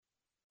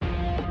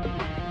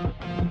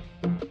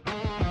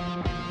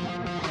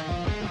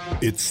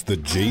It's the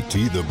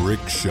JT the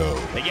Brick Show.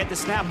 They get the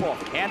snap ball.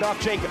 Hand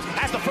off Jacobs.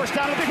 Has the first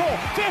down in the big hole.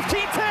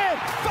 15, 10,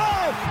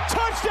 5.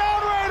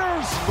 Touchdown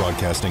Raiders.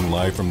 Broadcasting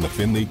live from the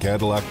Finley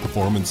Cadillac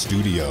Performance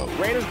Studio.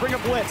 Raiders bring a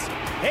blitz.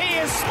 He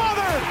is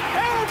smothered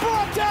and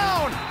brought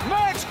down.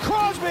 Max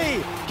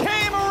Crosby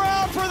came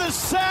around for the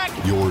sack.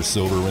 Your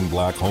silver and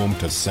black home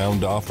to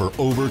sound off for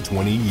over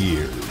 20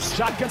 years.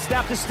 Shotgun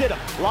snap to Stidham.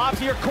 Lob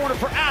to your corner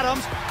for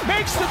Adams.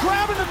 Makes the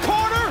grab in the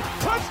corner.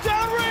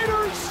 Touchdown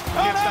Raiders.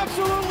 An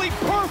absolutely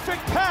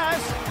perfect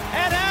pass.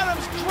 And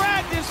Adams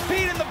dragged his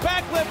feet in the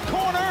back left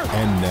corner.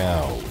 And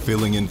now,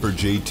 filling in for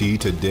JT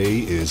today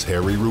is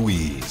Harry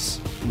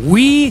Ruiz.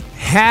 We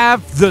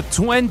have the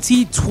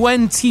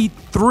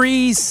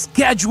 2023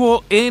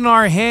 schedule in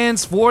our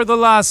hands for the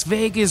Las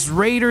Vegas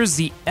Raiders,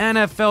 the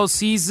NFL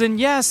season.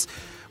 Yes,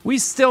 we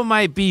still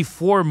might be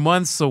 4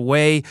 months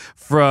away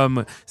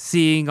from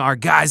seeing our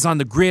guys on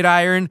the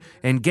gridiron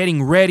and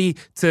getting ready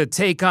to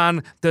take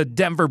on the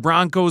Denver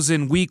Broncos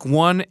in week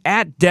 1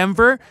 at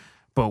Denver,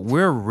 but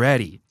we're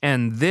ready.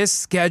 And this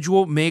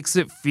schedule makes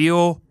it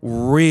feel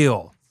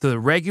real. The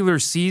regular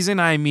season,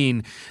 I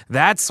mean,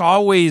 that's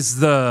always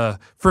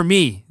for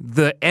me,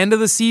 the end of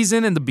the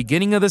season and the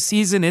beginning of the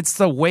season, it's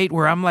the wait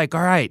where I'm like,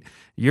 all right,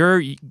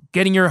 you're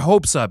getting your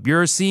hopes up.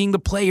 You're seeing the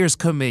players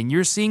come in.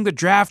 You're seeing the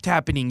draft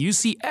happening. You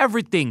see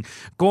everything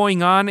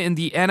going on in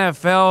the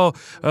NFL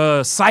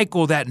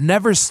cycle that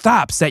never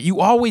stops, that you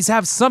always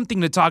have something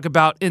to talk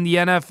about in the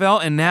NFL.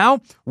 And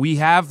now we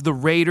have the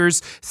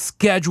Raiders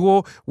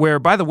schedule where,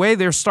 by the way,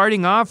 they're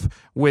starting off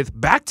with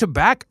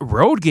back-to-back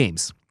road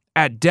games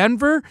at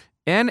Denver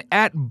and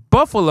at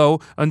Buffalo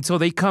until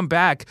they come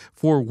back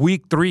for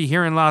week 3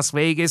 here in Las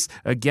Vegas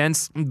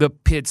against the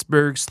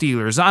Pittsburgh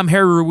Steelers. I'm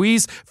Harry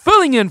Ruiz,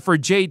 filling in for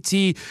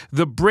JT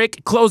the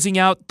Brick, closing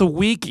out the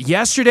week.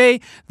 Yesterday,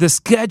 the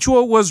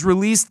schedule was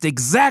released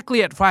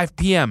exactly at 5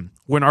 p.m.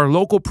 when our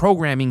local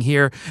programming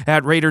here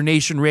at Raider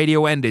Nation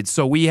Radio ended.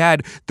 So we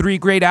had 3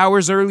 great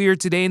hours earlier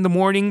today in the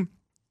morning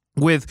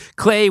with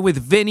Clay, with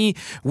Vinny,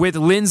 with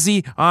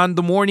Lindsay on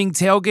the morning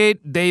tailgate.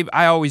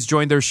 I always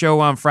join their show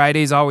on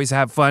Fridays. I always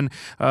have fun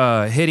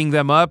hitting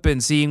them up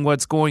and seeing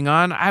what's going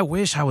on. I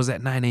wish I was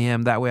at 9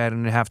 a.m. That way I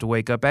didn't have to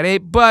wake up at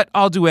 8, but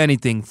I'll do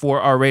anything for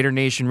our Raider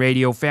Nation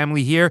Radio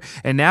family here.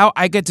 And now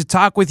I get to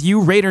talk with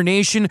you, Raider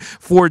Nation,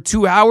 for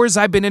 2 hours.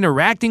 I've been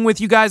interacting with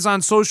you guys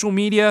on social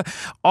media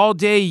all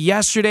day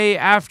yesterday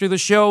after the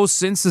show,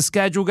 since the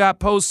schedule got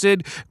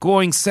posted,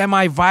 going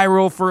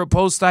semi-viral for a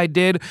post I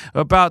did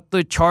about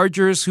the Chargers,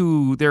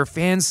 who their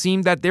fans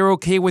seem that they're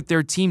okay with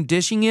their team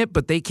dishing it,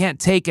 but they can't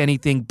take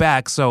anything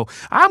back. So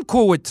I'm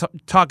cool with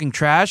talking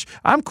trash.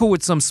 I'm cool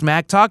with some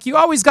smack talk. You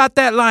always got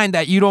that line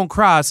that you don't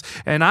cross,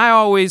 and I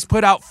always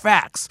put out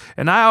facts,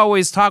 and I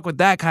always talk with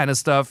that kind of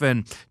stuff.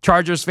 And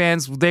Chargers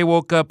fans, they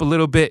woke up a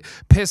little bit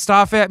pissed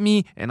off at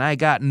me, and I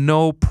got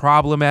no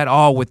problem at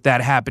all with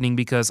that happening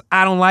because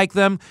I don't like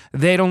them.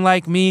 They don't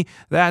like me.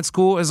 That's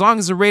cool. As long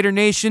as the Raider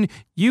Nation,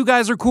 you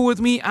guys are cool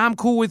with me, I'm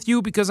cool with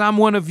you because I'm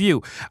one of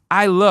you.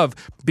 I love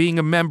being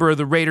a member of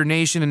the Raider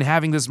Nation and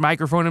having this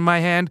microphone in my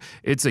hand.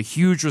 It's a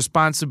huge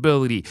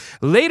responsibility.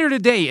 Later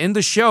today in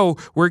the show,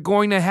 we're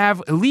going to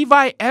have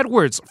Levi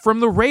Edwards from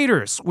the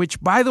Raiders,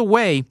 which, by the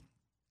way,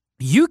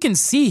 you can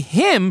see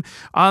him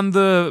on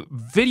the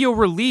video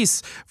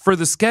release for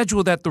the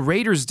schedule that the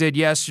Raiders did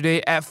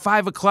yesterday at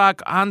 5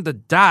 o'clock on the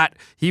dot.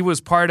 He was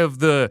part of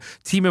the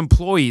team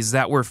employees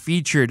that were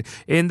featured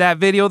in that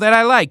video that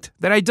I liked,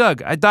 that I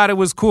dug. I thought it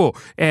was cool.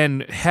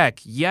 And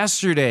heck,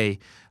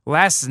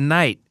 last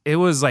night, it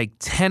was like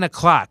 10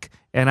 o'clock,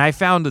 and I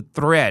found a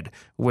thread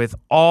with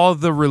all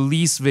the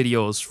release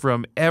videos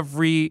from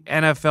every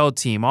NFL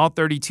team. All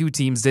 32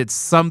 teams did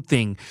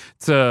something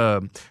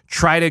to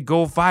try to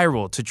go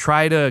viral, to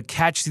try to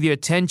catch the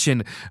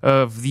attention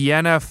of the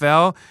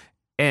NFL.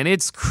 And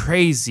it's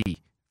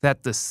crazy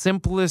that the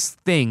simplest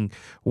thing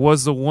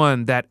was the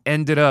one that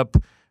ended up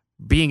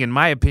being, in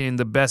my opinion,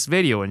 the best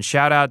video. And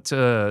shout out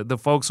to the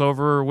folks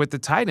over with the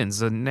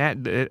Titans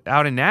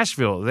out in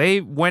Nashville.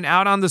 They went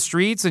out on the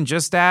streets and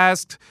just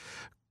asked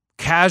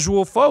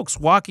casual folks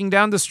walking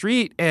down the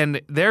street,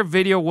 and their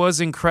video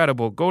was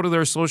incredible. Go to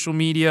their social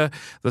media.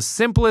 The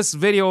simplest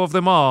video of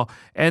them all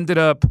ended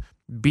up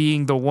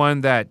being the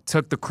one that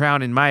took the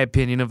crown, in my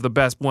opinion, of the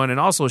best one. And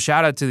also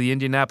shout out to the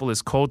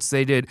Indianapolis Colts.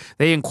 They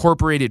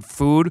incorporated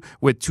food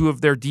with 2 of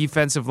their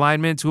defensive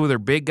linemen, 2 of their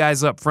big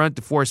guys up front,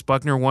 DeForest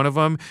Buckner, one of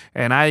them,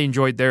 and I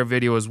enjoyed their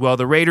video as well.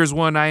 The Raiders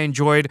one I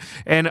enjoyed,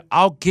 and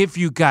I'll give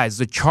you guys,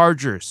 the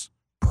Chargers,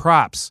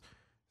 props.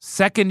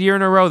 2nd year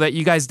in a row that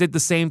you guys did the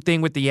same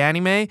thing with the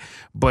anime,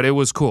 but it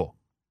was cool.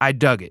 I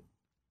dug it.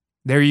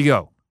 There you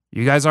go.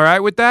 You guys all right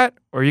with that?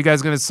 Or are you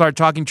guys going to start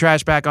talking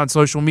trash back on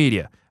social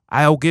media?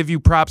 I'll give you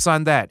props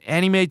on that.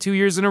 Anime 2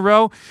 years in a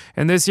row,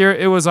 and this year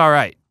it was all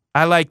right.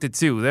 I liked it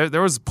too.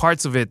 There was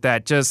parts of it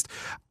that just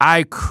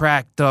I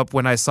cracked up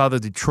when I saw the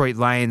Detroit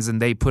Lions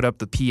and they put up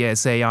the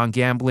PSA on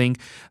gambling.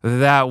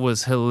 That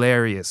was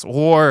hilarious.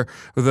 Or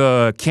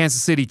the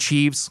Kansas City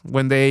Chiefs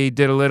when they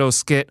did a little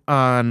skit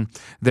on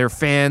their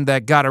fan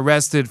that got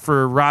arrested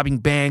for robbing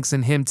banks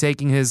and him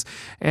taking his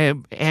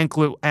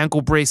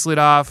ankle bracelet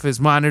off his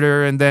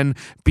monitor and then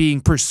being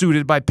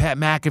pursued by Pat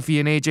McAfee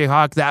and AJ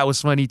Hawk. That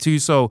was funny too.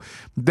 So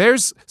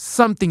there's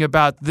something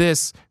about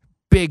this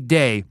big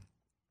day,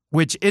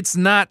 which it's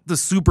not the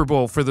Super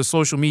Bowl for the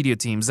social media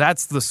teams.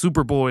 That's the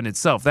Super Bowl in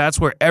itself. That's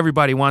where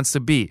everybody wants to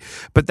be.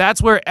 But that's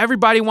where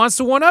everybody wants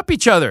to one-up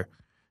each other.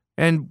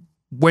 And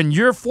when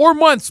you're 4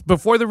 months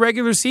before the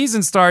regular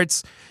season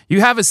starts,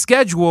 you have a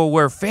schedule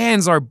where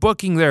fans are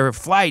booking their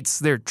flights,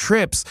 their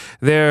trips,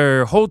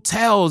 their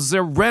hotels,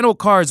 their rental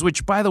cars,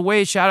 which, by the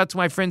way, shout out to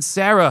my friend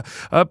Sarah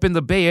up in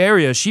the Bay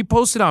Area. She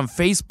posted on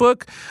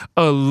Facebook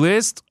a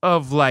list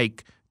of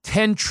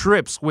 10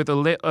 trips with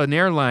an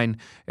airline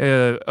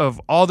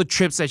of all the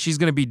trips that she's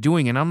going to be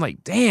doing. And I'm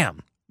like,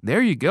 damn,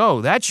 there you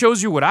go. That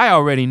shows you what I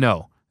already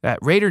know. That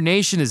Raider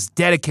Nation is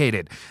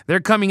dedicated. They're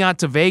coming out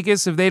to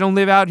Vegas if they don't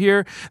live out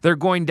here. They're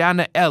going down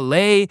to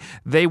L.A.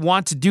 They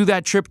want to do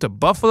that trip to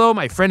Buffalo.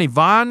 My friend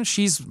Yvonne,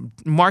 she's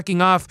marking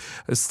off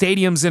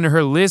stadiums in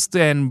her list,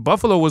 and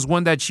Buffalo was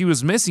one that she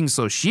was missing,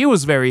 so she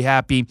was very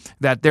happy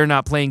that they're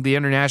not playing the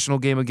international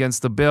game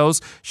against the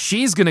Bills.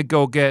 She's going to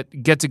go get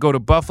to go to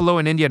Buffalo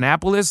and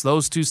Indianapolis,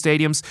 those two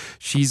stadiums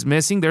she's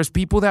missing. There's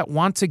people that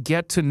want to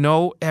get to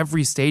know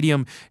every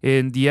stadium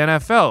in the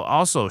NFL.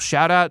 Also,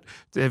 shout out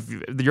if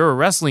you're a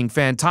wrestling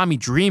fan, Tommy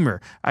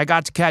Dreamer. I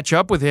got to catch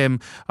up with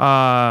him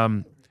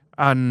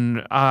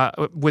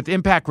with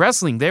Impact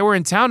Wrestling. They were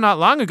in town not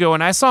long ago,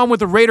 and I saw him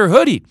with a Raider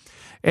hoodie.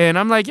 And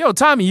I'm like, yo,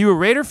 Tommy, you a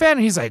Raider fan?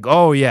 And he's like,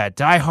 oh, yeah,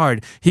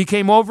 diehard. He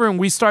came over, and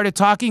we started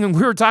talking, and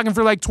we were talking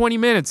for 20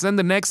 minutes. Then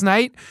the next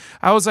night,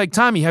 I was like,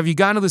 Tommy, have you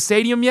gone to the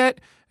stadium yet?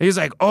 And he's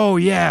like, oh,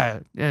 yeah.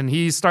 And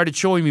he started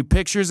showing me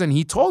pictures, and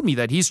he told me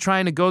that he's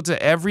trying to go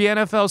to every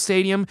NFL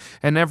stadium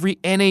and every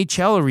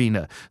NHL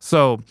arena.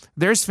 So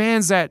there's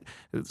fans that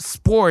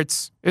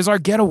sports is our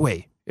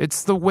getaway.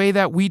 It's the way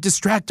that we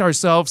distract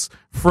ourselves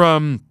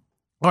from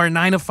our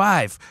 9 to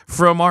 5,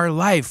 from our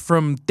life,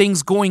 from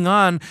things going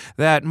on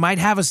that might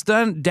have us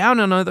down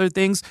on other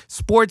things.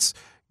 Sports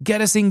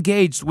get us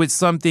engaged with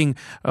something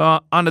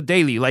on a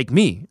daily, like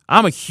me.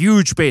 I'm a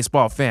huge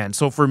baseball fan.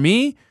 So for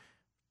me,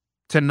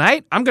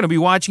 tonight, I'm going to be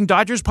watching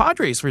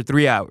Dodgers-Padres for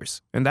 3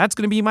 hours, and that's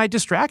going to be my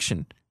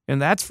distraction.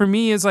 And that's for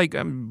me is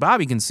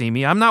Bobby can see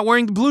me. I'm not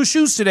wearing the blue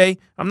shoes today.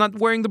 I'm not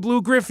wearing the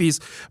blue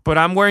Griffies, but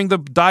I'm wearing the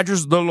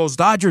Los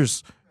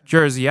Dodgers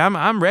jersey.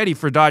 I'm ready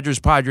for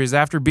Dodgers-Padres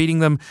after beating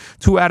them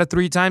 2 out of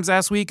 3 times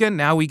last weekend.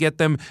 Now we get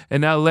them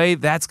in L.A.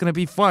 That's going to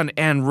be fun.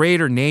 And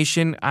Raider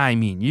Nation, I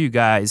mean, you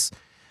guys,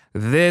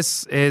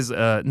 this is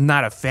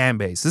not a fan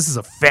base. This is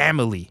a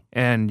family,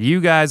 and you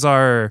guys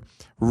are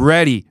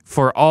ready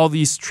for all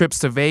these trips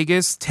to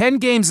Vegas. 10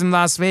 games in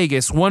Las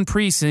Vegas, 1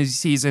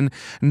 preseason,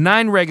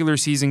 9 regular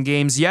season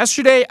games.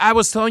 Yesterday, I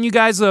was telling you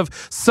guys of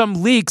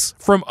some leaks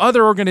from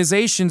other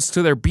organizations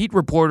to their beat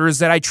reporters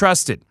that I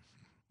trusted,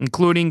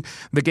 including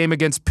the game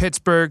against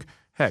Pittsburgh.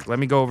 Heck, let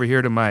me go over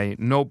here to my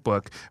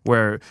notebook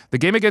where the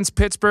game against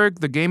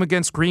Pittsburgh, the game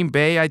against Green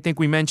Bay, I think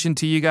we mentioned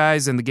to you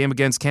guys, and the game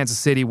against Kansas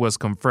City was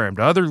confirmed.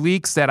 Other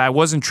leaks that I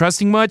wasn't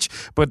trusting much,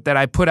 but that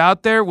I put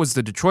out there was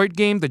the Detroit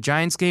game, the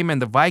Giants game,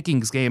 and the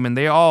Vikings game, and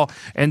they all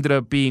ended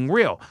up being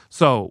real.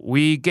 So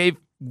we gave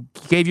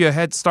you a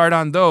head start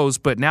on those,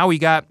 but now we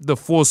got the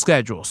full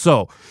schedule.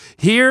 So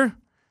here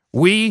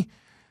we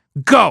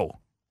go.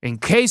 In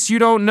case you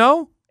don't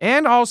know,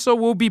 and also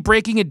we'll be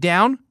breaking it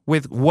down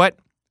with what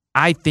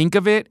I think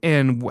of it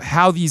and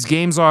how these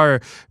games are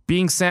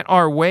being sent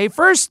our way.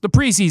 First, the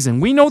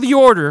preseason. We know the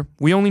order.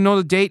 We only know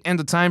the date and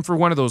the time for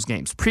one of those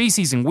games.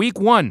 Preseason,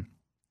 week 1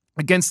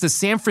 against the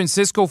San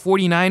Francisco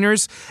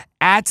 49ers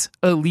at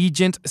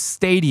Allegiant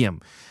Stadium.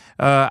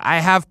 I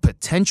have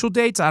potential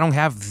dates. I don't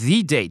have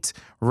the date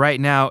right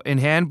now in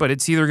hand, but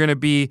it's either going to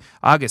be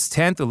August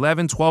 10th,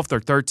 11th, 12th, or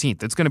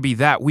 13th. It's going to be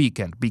that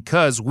weekend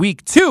because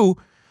week 2,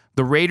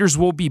 the Raiders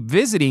will be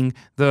visiting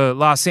the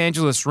Los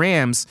Angeles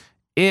Rams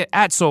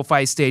at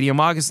SoFi Stadium,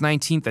 August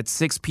 19th at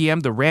 6 p.m.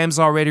 The Rams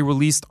already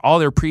released all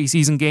their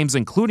preseason games,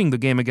 including the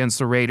game against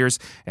the Raiders,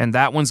 and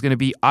that one's going to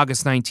be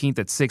August 19th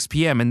at 6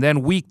 p.m. And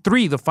then week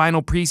 3, the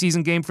final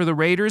preseason game for the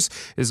Raiders,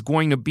 is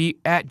going to be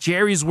at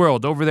Jerry's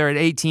World over there at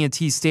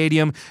AT&T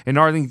Stadium in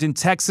Arlington,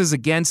 Texas,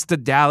 against the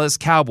Dallas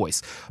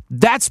Cowboys.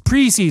 That's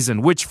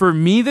preseason, which for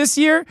me this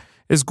year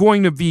is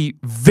going to be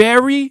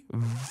very,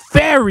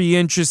 very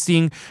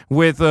interesting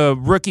with a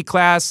rookie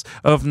class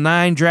of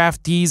 9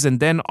 draftees and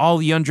then all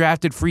the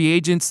undrafted free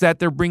agents that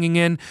they're bringing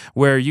in,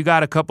 where you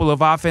got a couple of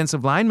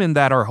offensive linemen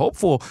that are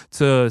hopeful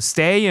to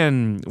stay,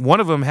 and one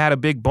of them had a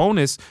big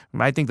bonus,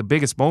 I think the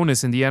biggest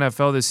bonus in the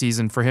NFL this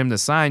season for him to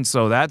sign,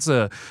 so that's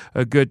a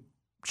good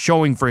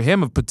showing for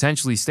him of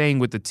potentially staying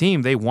with the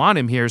team. They want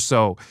him here,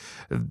 so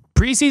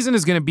preseason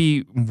is going to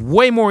be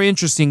way more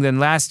interesting than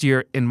last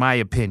year, in my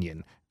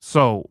opinion.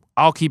 So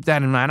I'll keep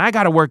that in mind. I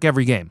got to work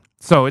every game.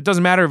 So it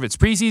doesn't matter if it's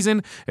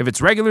preseason, if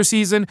it's regular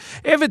season,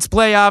 if it's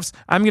playoffs,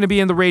 I'm going to be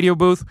in the radio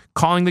booth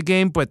calling the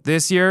game. But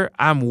this year,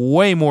 I'm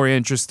way more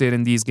interested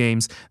in these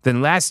games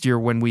than last year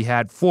when we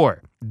had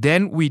 4.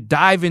 Then we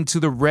dive into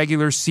the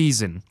regular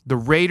season. The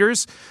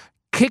Raiders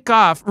kick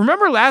off.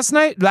 Remember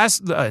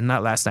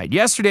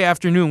yesterday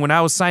afternoon when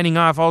I was signing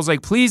off, I was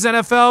like, please,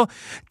 NFL,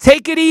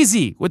 take it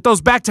easy with those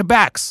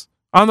back-to-backs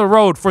on the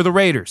road for the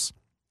Raiders.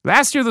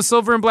 Last year, the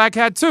Silver and Black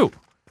had 2.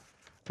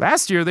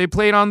 Last year, they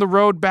played on the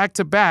road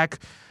back-to-back,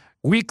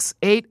 weeks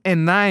 8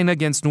 and 9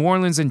 against New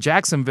Orleans and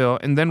Jacksonville,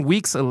 and then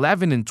weeks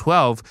 11 and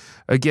 12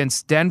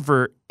 against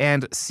Denver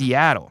and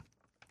Seattle.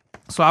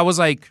 So I was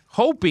like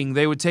hoping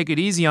they would take it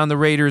easy on the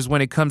Raiders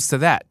when it comes to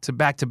that, to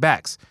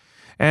back-to-backs.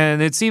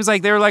 And it seems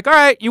like they were like, all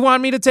right, you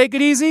want me to take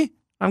it easy?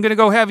 I'm going to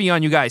go heavy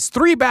on you guys.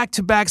 3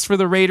 back-to-backs for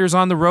the Raiders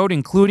on the road,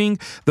 including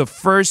the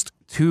first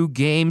 2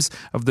 games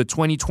of the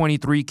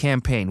 2023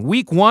 campaign.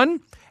 Week 1,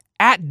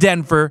 at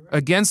Denver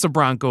against the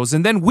Broncos,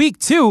 and then week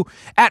 2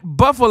 at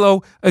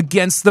Buffalo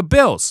against the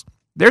Bills.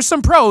 There's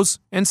some pros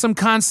and some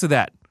cons to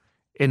that.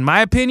 In my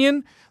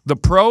opinion, the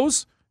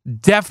pros,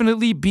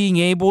 definitely being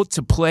able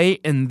to play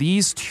in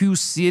these 2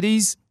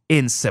 cities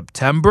in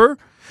September,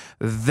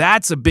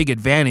 that's a big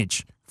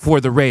advantage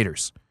for the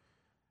Raiders.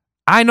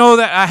 I know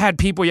that I had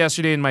people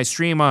yesterday in my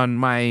stream on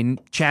my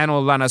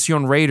channel, La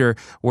Nación Raider,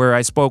 where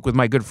I spoke with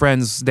my good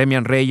friends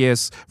Demian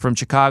Reyes from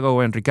Chicago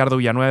and Ricardo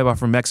Villanueva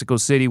from Mexico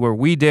City, where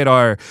we did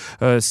our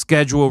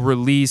schedule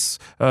release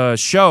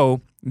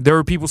show. There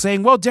were people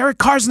saying, well, Derek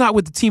Carr's not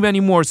with the team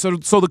anymore, so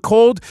the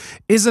cold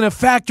isn't a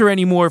factor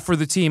anymore for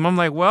the team. I'm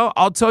like, well,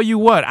 I'll tell you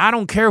what. I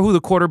don't care who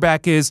the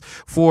quarterback is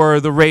for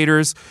the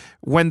Raiders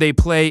when they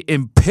play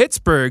in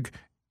Pittsburgh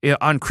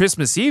on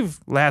Christmas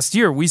Eve last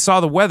year. We saw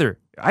the weather.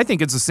 I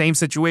think it's the same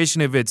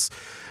situation if it's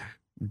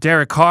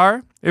Derek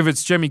Carr, if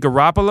it's Jimmy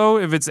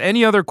Garoppolo, if it's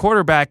any other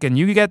quarterback and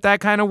you get that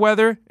kind of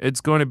weather,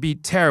 it's going to be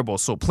terrible.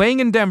 So playing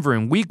in Denver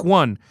in week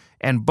 1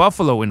 and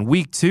Buffalo in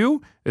week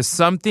 2 is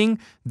something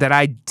that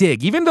I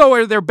dig. Even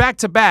though they're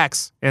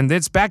back-to-backs and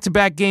it's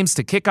back-to-back games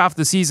to kick off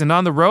the season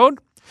on the road,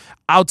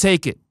 I'll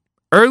take it.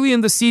 Early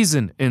in the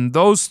season in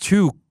those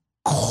 2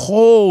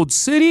 cold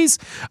cities,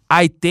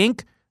 I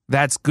think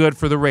that's good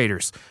for the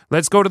Raiders.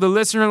 Let's go to the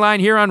listener line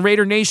here on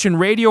Raider Nation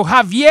Radio.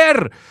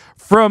 Javier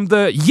from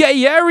the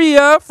Yay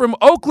area from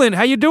Oakland.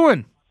 How you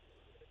doing?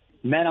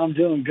 Man, I'm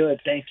doing good.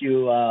 Thank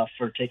you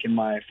for taking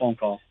my phone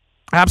call.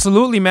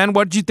 Absolutely, man.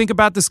 What did you think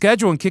about the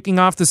schedule and kicking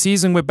off the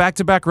season with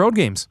back-to-back road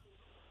games?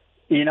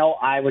 You know,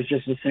 I was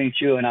just listening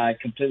to you, and I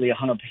completely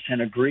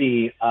 100%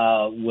 agree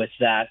with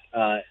that,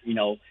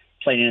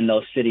 playing in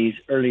those cities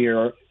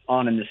earlier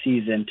on in the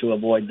season to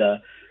avoid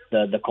the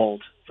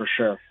cold, for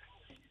sure.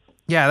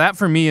 Yeah, that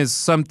for me is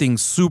something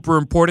super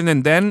important.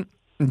 And then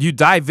you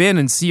dive in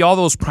and see all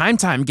those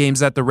primetime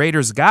games that the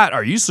Raiders got.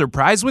 Are you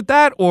surprised with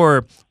that?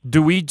 Or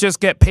do we just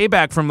get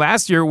payback from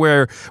last year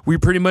where we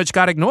pretty much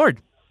got ignored?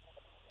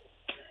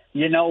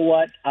 You know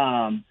what?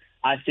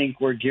 I think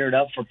we're geared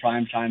up for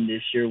primetime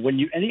this year. When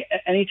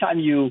anytime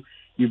you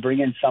bring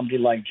in somebody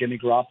like Jimmy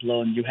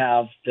Garoppolo and you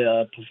have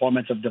the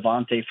performance of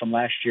Devontae from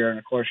last year and,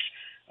 of course,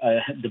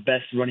 the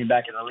best running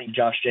back in the league,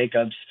 Josh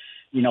Jacobs,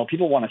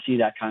 people want to see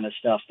that kind of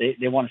stuff.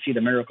 They want to see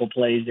the miracle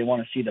plays. They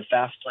want to see the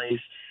fast plays.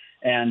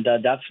 And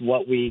that's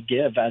what we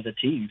give as a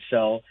team.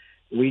 So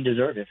we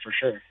deserve it for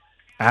sure.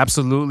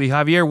 Absolutely.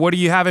 Javier, what do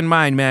you have in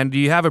mind, man? Do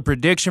you have a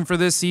prediction for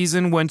this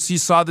season once you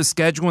saw the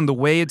schedule and the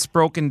way it's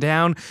broken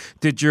down?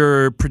 Did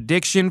your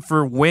prediction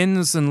for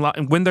wins and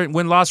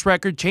win-loss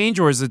record change,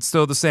 or is it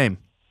still the same?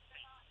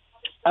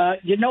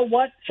 You know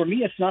what? For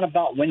me, it's not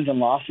about wins and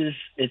losses.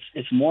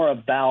 It's more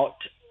about,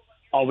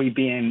 are we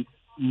being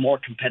more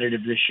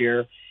competitive this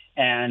year,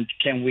 and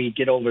can we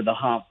get over the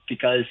hump?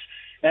 Because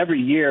every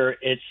year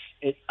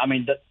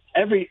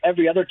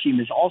every other team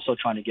is also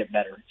trying to get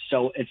better.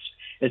 So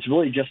it's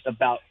really just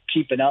about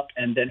keeping up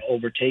and then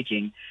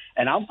overtaking.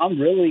 And I'm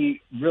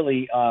really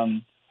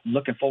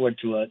looking forward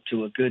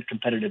to a good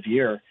competitive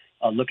year.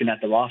 Looking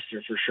at the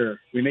roster for sure,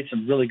 we made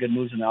some really good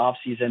moves in the off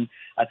season.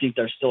 I think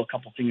there's still a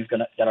couple things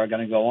that are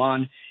going to go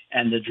on,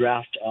 and the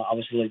draft. I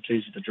was really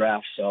pleased with the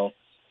draft. So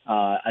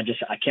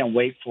I can't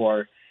wait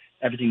for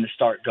everything to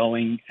start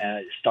going,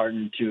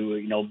 starting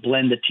to,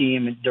 blend the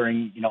team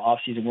during,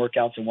 off-season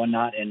workouts and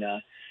whatnot, and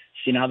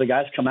seeing how the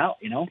guys come out,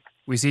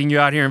 We seen you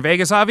out here in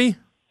Vegas, Javi?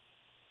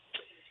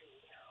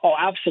 Oh,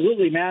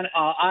 absolutely, man.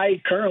 I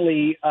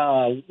currently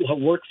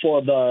work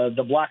for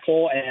the Black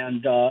Hole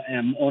and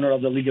am owner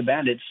of the League of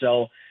Bandits,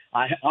 so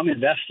I'm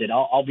invested.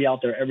 I'll be out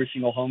there every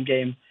single home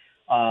game.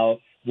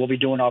 We'll be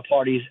doing our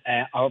parties,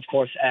 of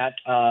course, at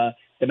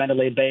the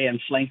Mandalay Bay and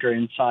Flanker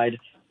inside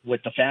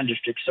with the fan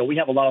district. So we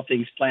have a lot of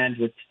things planned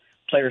with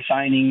player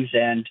signings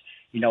and,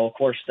 of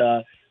course,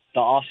 the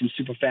awesome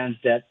super fans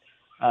that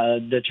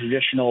the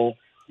traditional,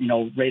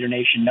 Raider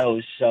Nation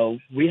knows. So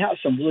we have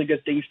some really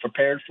good things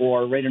prepared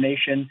for Raider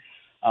Nation.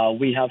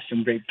 We have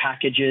some great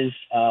packages,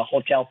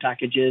 hotel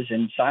packages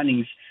and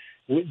signings.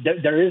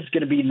 There is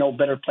going to be no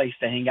better place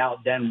to hang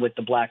out than with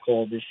the Black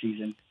Hole this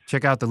season.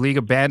 Check out the League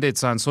of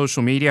Bandits on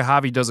social media.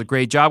 Javi does a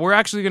great job. We're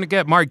actually going to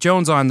get Mark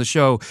Jones on the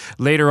show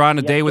later on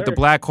today with the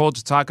Black Hole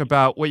to talk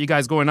about what you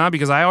guys going on,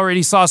 because I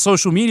already saw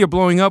social media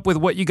blowing up with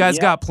what you guys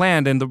got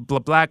planned, and the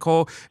Black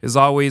Hole is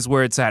always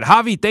where it's at.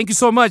 Javi, thank you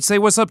so much. Say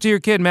what's up to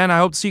your kid, man. I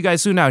hope to see you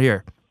guys soon out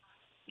here.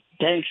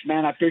 Thanks,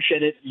 man. I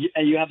appreciate it.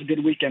 And you have a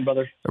good weekend,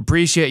 brother.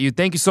 Appreciate you.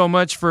 Thank you so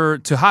much to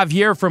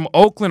Javier from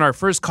Oakland, our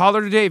first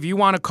caller today. If you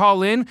want to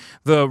call in,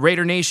 the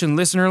Raider Nation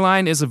listener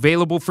line is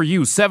available for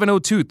you,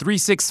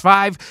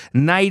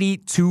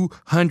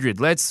 702-365-9200.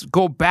 Let's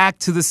go back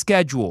to the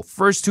schedule.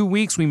 First 2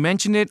 weeks, we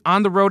mentioned it,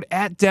 on the road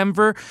at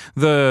Denver,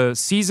 the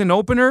season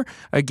opener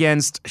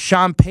against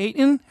Sean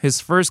Payton, his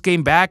first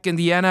game back in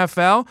the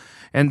NFL.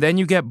 And then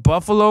you get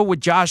Buffalo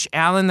with Josh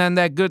Allen and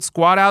that good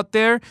squad out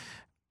there.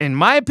 In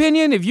my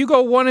opinion, if you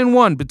go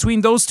 1-1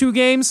 between those two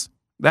games,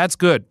 that's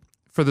good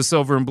for the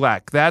Silver and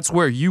Black. That's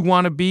where you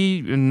want to be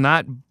and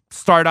not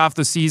start off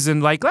the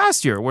season like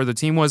last year where the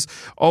team was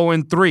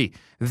 0-3.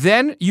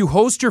 Then you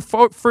host your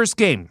first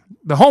game,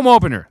 the home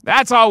opener.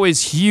 That's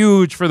always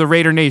huge for the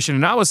Raider Nation.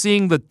 And I was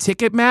seeing the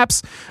ticket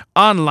maps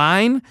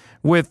online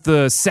with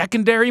the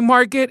secondary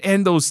market,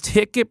 and those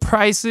ticket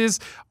prices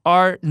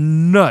are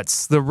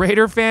nuts. The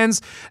Raider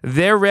fans,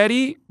 they're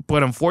ready,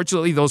 but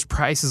unfortunately those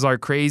prices are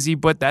crazy.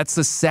 But that's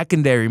the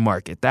secondary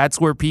market. That's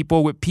where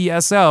people with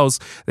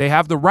PSLs, they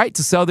have the right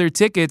to sell their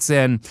tickets,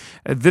 and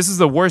this is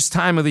the worst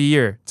time of the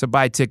year to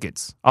buy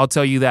tickets. I'll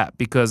tell you that,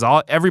 because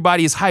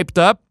everybody is hyped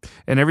up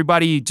and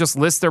everybody just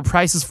lists their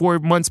prices 4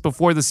 months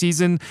before the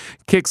season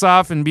kicks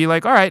off and be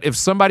like, all right, if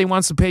somebody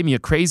wants to pay me a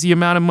crazy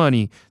amount of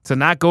money to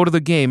not go to the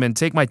game and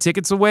take my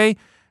tickets away,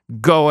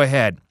 go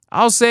ahead.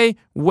 I'll say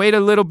wait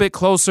a little bit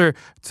closer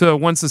to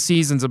once the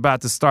season's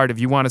about to start if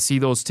you want to see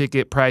those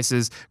ticket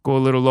prices go a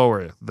little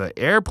lower. The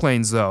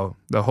airplanes, though,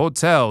 the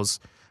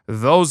hotels,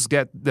 those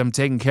get them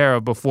taken care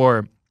of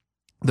before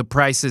the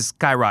prices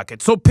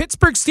skyrocket. So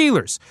Pittsburgh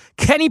Steelers,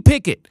 Kenny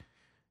Pickett,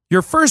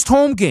 your first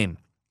home game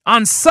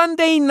on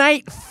Sunday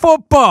Night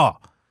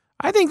Football.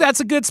 I think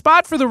that's a good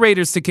spot for the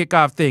Raiders to kick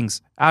off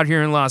things out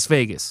here in Las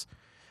Vegas.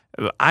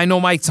 I know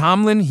Mike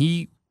Tomlin,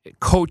 he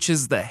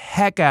coaches the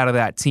heck out of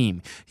that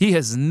team. He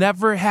has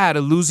never had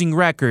a losing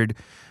record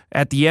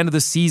at the end of the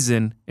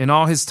season in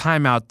all his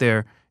time out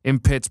there in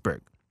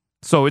Pittsburgh.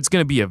 So it's going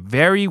to be a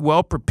very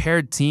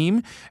well-prepared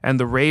team, and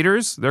the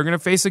Raiders, they're going to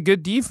face a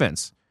good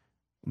defense.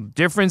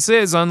 Difference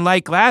is,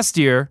 unlike last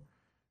year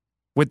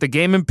with the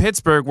game in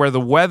Pittsburgh where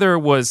the weather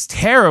was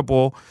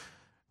terrible,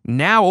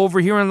 now over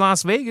here in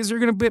Las Vegas, you're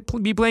going to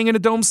be playing in a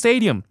dome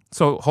stadium.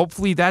 So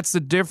hopefully that's the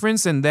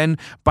difference, and then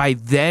by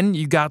then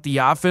you got the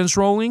offense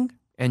rolling,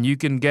 and you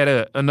can get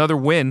another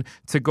win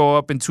to go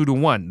up in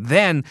 2-1.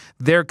 Then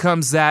there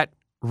comes that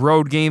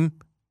road game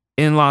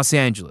in Los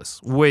Angeles,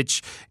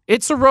 which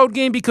it's a road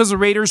game because the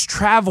Raiders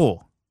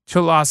travel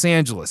to Los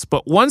Angeles.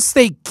 But once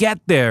they get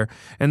there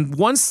and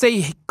once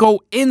they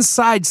go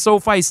inside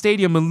SoFi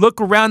Stadium and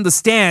look around the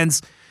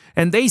stands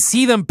and they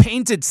see them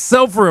painted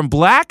silver and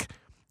black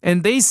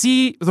and they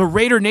see the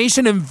Raider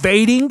Nation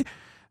invading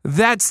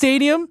that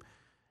stadium,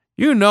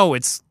 you know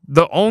it's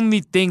the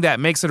only thing that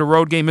makes it a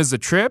road game is the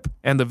trip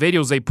and the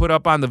videos they put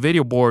up on the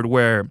video board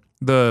where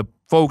the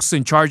folks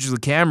in charge of the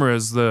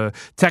cameras, the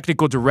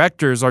technical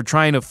directors are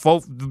trying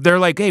to they're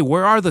like, hey,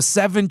 where are the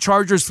 7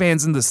 Chargers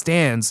fans in the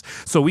stands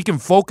so we can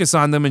focus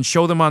on them and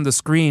show them on the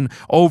screen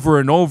over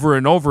and over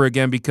and over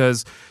again,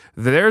 because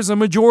there's a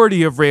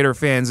majority of Raider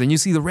fans, and you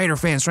see the Raider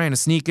fans trying to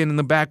sneak in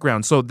the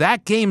background. So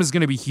that game is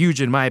going to be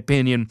huge, in my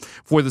opinion,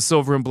 for the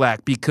Silver and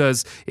Black,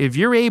 because if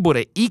you're able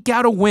to eke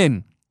out a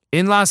win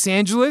in Los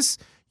Angeles,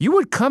 you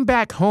would come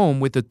back home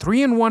with a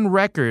 3-1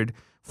 record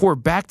for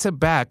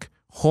back-to-back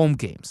home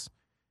games.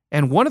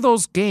 And one of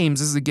those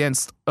games is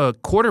against a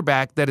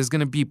quarterback that is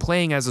going to be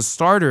playing as a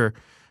starter.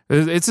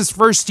 It's his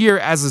first year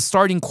as a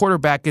starting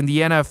quarterback in the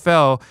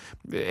NFL,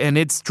 and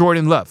it's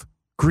Jordan Love,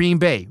 Green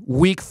Bay,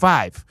 Week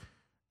 5.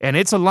 And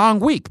it's a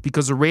long week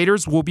because the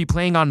Raiders will be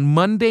playing on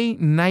Monday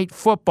Night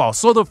Football.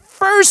 So the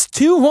first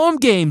 2 home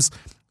games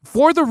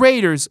for the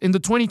Raiders in the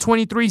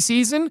 2023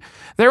 season,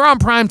 they're on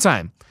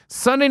primetime.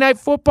 Sunday Night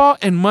Football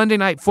and Monday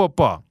Night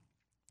Football.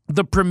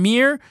 The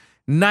premier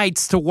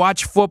nights to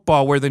watch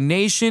football where the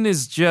nation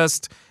is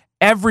just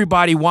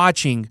everybody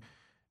watching.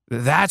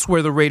 That's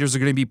where the Raiders are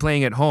going to be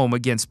playing at home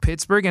against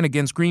Pittsburgh and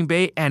against Green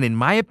Bay. And in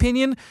my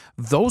opinion,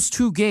 those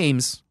 2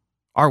 games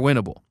are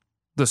winnable.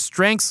 The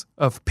strengths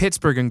of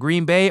Pittsburgh and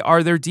Green Bay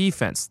are their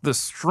defense. The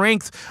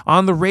strength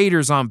on the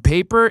Raiders on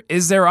paper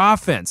is their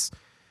offense.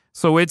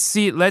 So let's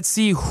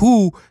see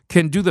who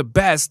can do the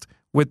best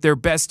with their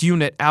best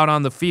unit out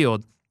on the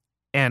field.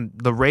 And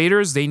the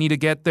Raiders, they need to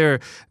get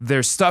their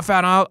stuff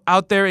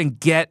out there and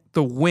get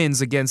the wins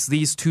against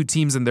these 2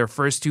 teams in their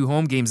first 2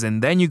 home games.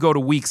 And then you go to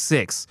Week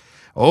 6.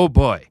 Oh,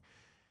 boy.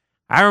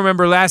 I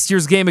remember last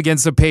year's game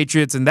against the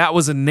Patriots, and that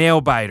was a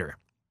nail-biter.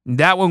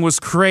 That one was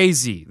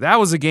crazy. That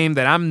was a game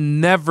that I'm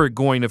never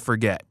going to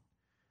forget.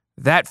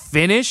 That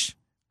finish,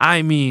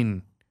 I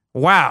mean,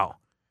 wow.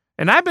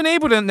 And I've been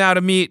able to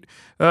meet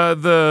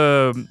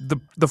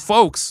the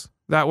folks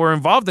that were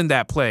involved in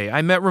that play.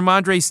 I met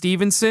Ramondre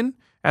Stevenson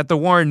at the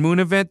Warren Moon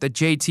event that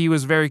JT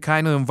was very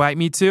kind to invite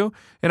me to.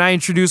 And I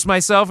introduced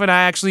myself, and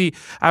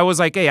I was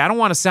like, hey, I don't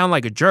want to sound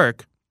like a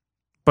jerk,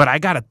 but I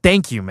got to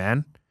thank you,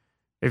 man.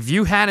 If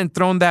you hadn't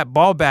thrown that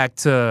ball back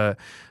to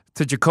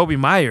Jacoby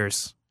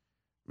Myers,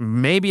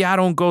 maybe I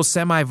don't go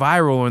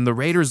semi-viral and the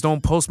Raiders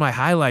don't post my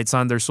highlights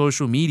on their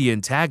social media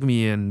and tag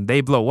me and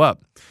they blow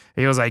up.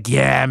 He was like,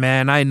 yeah,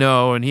 man, I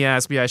know. And he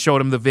asked me, I showed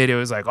him the video. He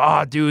was like,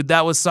 oh, dude,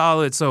 that was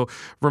solid. So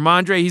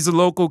Ramondre, he's a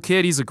local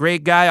kid. He's a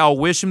great guy. I'll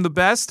wish him the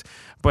best.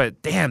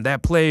 But damn,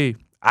 that play,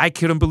 I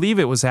couldn't believe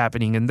it was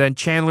happening. And then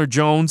Chandler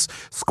Jones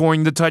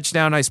scoring the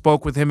touchdown. I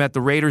spoke with him at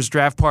the Raiders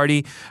draft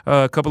party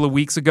a couple of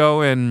weeks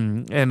ago.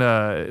 And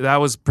that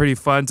was pretty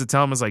fun to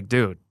tell him. I was like,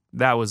 dude,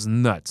 that was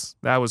nuts.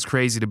 That was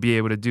crazy to be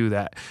able to do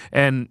that.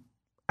 And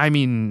I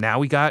mean, now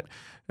we got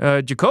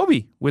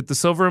Jacoby with the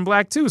silver and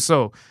black too.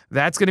 So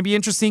that's going to be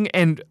interesting.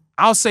 And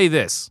I'll say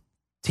this,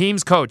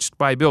 teams coached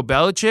by Bill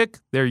Belichick,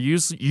 they're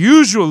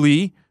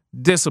usually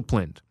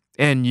disciplined.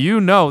 And you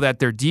know that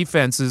their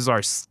defenses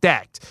are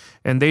stacked.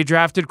 And they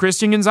drafted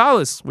Christian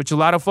Gonzalez, which a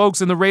lot of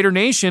folks in the Raider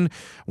Nation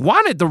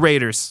wanted the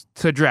Raiders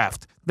to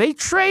draft. They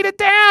traded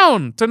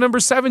down to number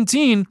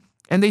 17,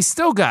 and they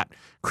still got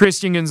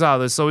Christian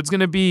Gonzalez. So it's going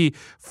to be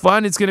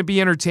fun. It's going to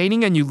be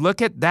entertaining. And you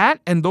look at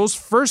that and those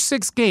first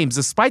 6 games,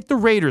 despite the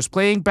Raiders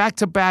playing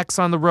back-to-backs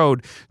on the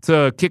road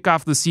to kick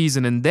off the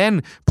season and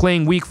then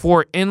playing week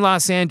 4 in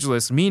Los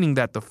Angeles, meaning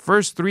that the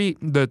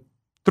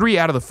three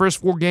out of the first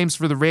 4 games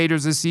for the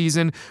Raiders this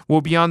season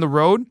will be on the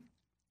road.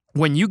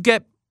 When you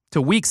get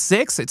to week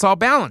 6, it's all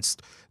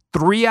balanced.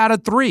 3 out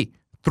of 3.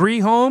 3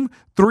 home,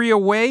 3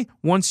 away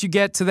once you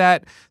get to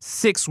that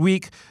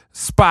 6-week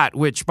spot,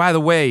 which, by the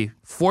way,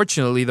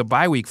 fortunately, the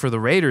bye week for the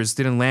Raiders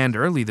didn't land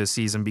early this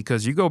season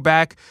because you go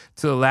back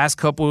to the last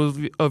couple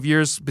of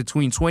years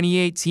between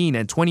 2018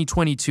 and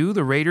 2022,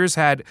 the Raiders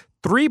had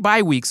 3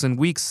 bye weeks in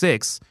week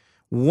 6,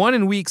 1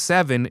 in week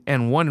 7,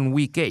 and 1 in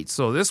week 8.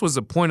 So this was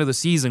a point of the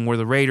season where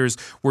the Raiders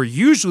were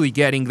usually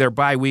getting their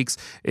bye weeks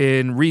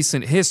in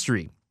recent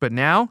history. But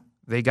now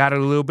they got it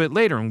a little bit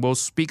later, and we'll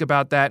speak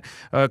about that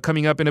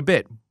coming up in a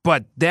bit.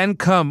 But then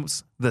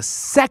comes the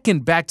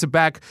second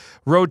back-to-back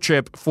road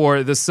trip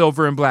for the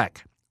Silver and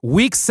Black.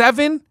 Week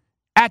 7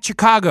 at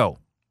Chicago.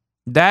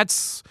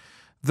 That's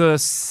the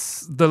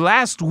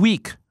last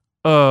week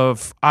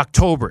of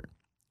October,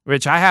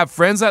 which I have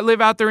friends that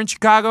live out there in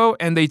Chicago,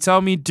 and they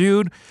tell me,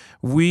 dude,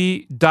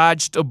 we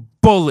dodged a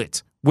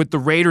bullet with the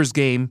Raiders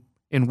game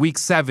in week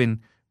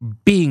 7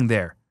 being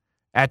there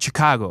at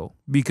Chicago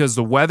because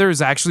the weather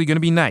is actually going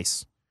to be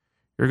nice.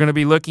 You're going to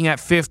be looking at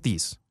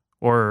 50s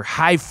or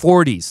high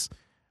 40s,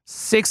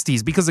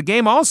 60s, because the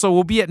game also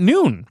will be at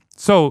noon.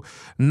 So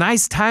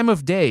nice time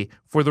of day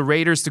for the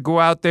Raiders to go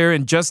out there.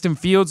 And Justin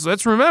Fields,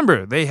 let's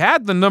remember, they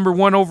had the number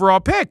 1 overall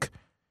pick.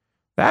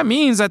 That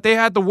means that they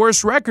had the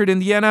worst record in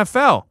the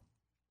NFL.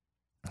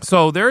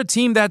 So they're a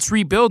team that's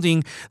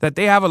rebuilding, that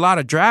they have a lot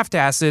of draft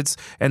assets,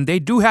 and they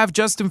do have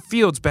Justin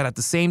Fields, but at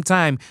the same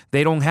time,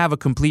 they don't have a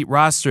complete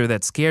roster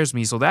that scares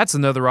me. So that's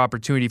another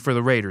opportunity for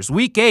the Raiders.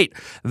 Week 8,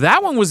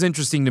 that one was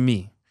interesting to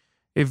me.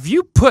 If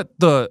you put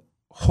the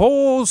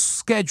whole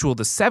schedule,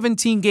 the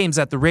 17 games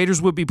that the Raiders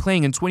would be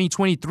playing in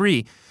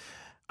 2023,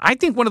 I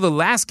think one of the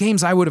last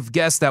games I would have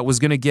guessed that was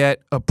going to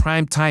get a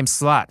primetime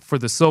slot for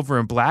the Silver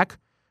and Black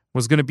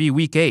was going to be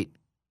Week 8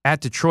 at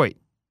Detroit.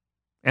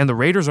 And the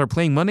Raiders are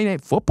playing Monday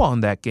Night Football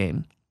in that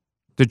game.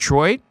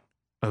 Detroit,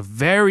 a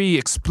very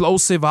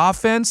explosive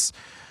offense.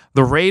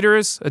 The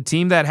Raiders, a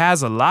team that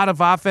has a lot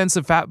of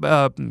offensive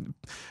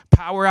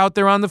power out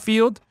there on the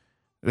field.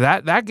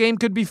 That game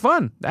could be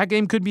fun. That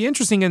game could be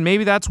interesting, and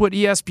maybe that's what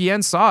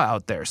ESPN saw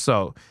out there.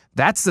 So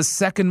that's the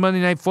second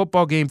Monday Night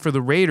Football game for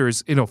the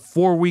Raiders in a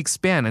 4-week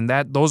span, and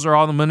those are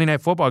all the Monday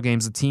Night Football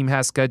games the team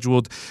has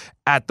scheduled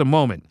at the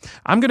moment.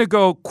 I'm going to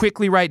go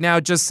quickly right now,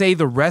 just say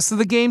the rest of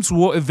the games.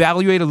 We'll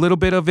evaluate a little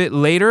bit of it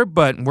later,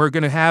 but we're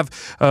going to have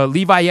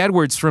Levi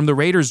Edwards from the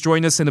Raiders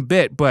join us in a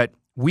bit. But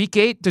Week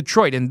 8,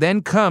 Detroit, and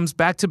then comes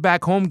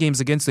back-to-back home games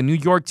against the New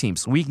York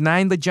teams. Week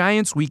 9, the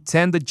Giants. Week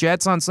 10, the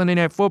Jets on Sunday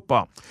Night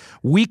Football.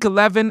 Week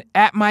 11,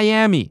 at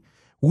Miami.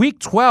 Week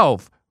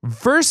 12,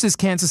 versus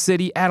Kansas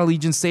City at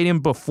Allegiant Stadium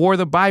before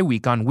the bye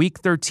week on Week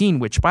 13,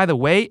 which, by the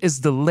way,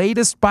 is the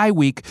latest bye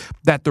week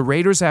that the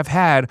Raiders have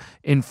had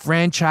in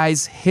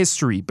franchise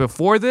history.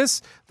 Before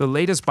this, the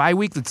latest bye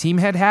week the team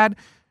had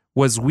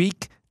was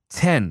Week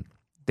 10.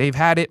 They've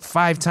had it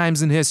 5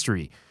 times in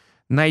history.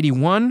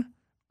 91,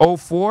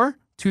 04,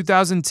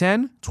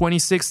 2010,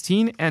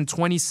 2016, and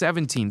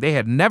 2017. They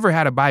had never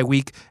had a bye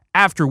week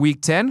after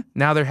Week 10.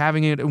 Now they're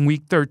having it in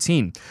Week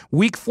 13.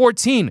 Week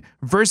 14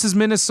 versus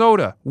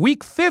Minnesota.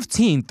 Week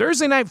 15,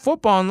 Thursday Night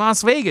Football in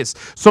Las Vegas.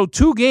 So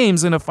 2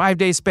 games in a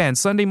 5-day span.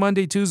 Sunday,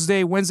 Monday,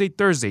 Tuesday, Wednesday,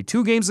 Thursday.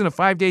 2 games in a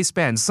 5-day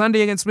span.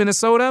 Sunday against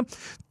Minnesota,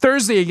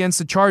 Thursday against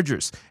the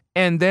Chargers.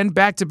 And then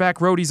back-to-back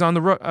roadies on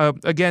the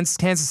against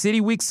Kansas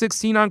City, Week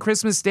 16 on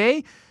Christmas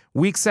Day.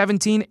 Week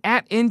 17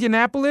 at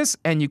Indianapolis,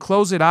 and you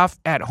close it off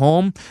at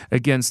home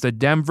against the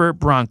Denver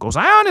Broncos.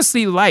 I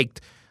honestly liked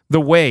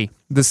the way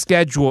the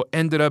schedule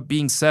ended up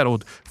being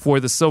settled for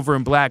the Silver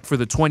and Black for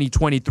the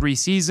 2023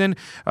 season.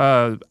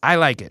 I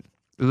like it.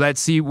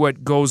 Let's see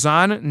what goes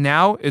on.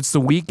 Now it's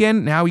the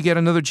weekend. Now we get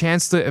another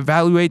chance to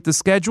evaluate the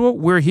schedule.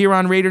 We're here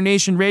on Raider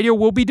Nation Radio.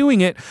 We'll be doing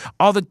it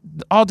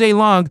all day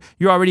long.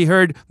 You already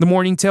heard the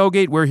morning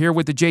tailgate. We're here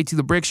with the JT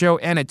the Brick Show,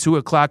 and at 2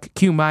 o'clock,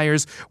 Q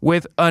Myers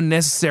with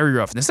Unnecessary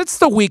Roughness. It's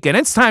the weekend.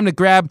 It's time to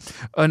grab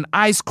an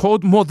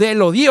ice-cold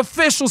Modelo, the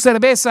official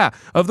cerveza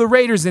of the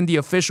Raiders and the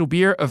official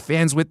beer of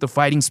fans with the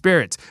fighting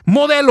spirit.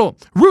 Modelo,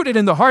 rooted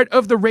in the heart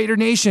of the Raider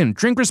Nation.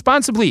 Drink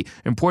responsibly.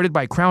 Imported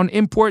by Crown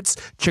Imports,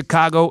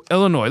 Chicago,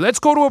 Illinois. Let's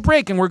go to a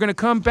break, and we're going to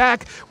come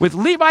back with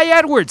Levi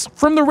Edwards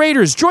from the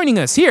Raiders joining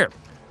us here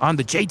on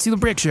the JT the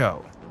Brick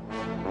Show.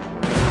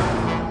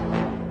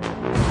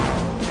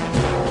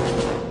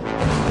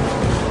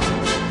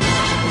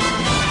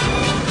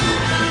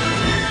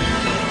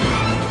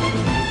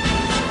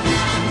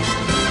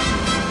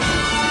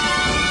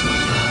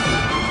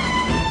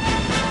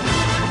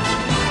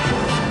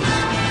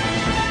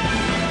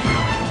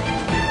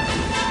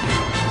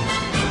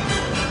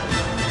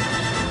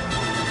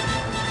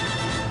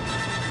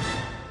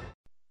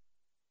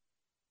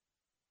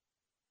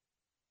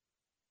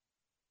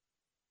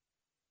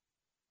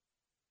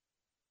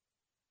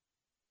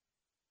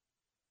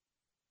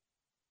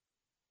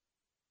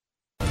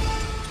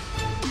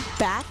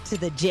 Back to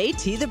the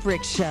JT the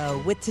Brick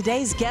Show with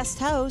today's guest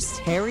host,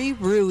 Harry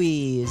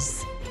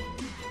Ruiz.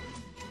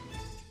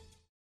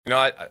 You know,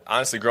 I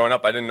honestly, growing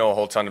up, I didn't know a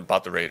whole ton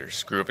about the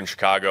Raiders. Grew up in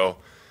Chicago.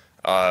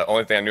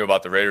 Only thing I knew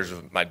about the Raiders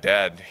was my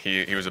dad.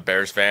 He was a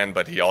Bears fan,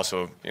 but he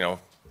also,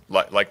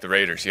 liked the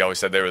Raiders. He always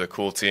said they were the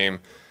cool team.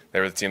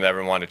 They were the team that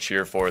everyone wanted to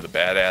cheer for, the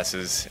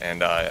badasses.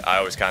 And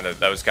that was kind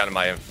of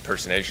my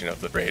impersonation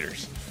of the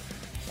Raiders.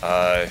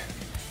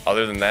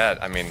 Other than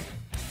that, I mean,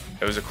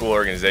 it was a cool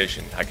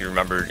organization. I can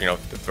remember,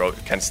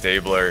 Ken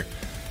Stabler,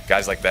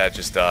 guys like that,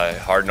 just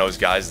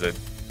hard-nosed guys that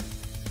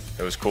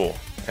it was cool.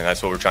 And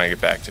that's what we're trying to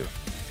get back to.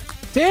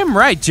 Damn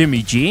right,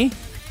 Jimmy G.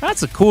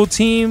 That's a cool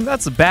team.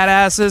 That's a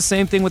badasses.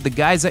 Same thing with the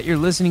guys that you're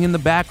listening in the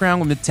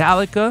background with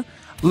Metallica,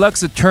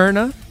 Lux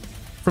Eterna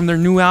from their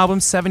new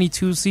album,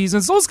 72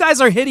 Seasons. Those guys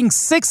are hitting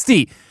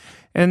 60.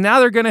 And now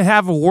they're going to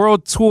have a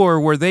world tour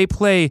where they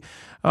play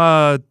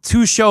 2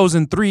 shows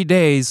in 3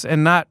 days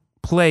and not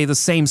play the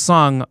same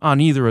song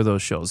on either of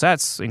those shows.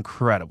 That's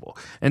incredible.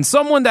 And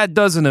someone that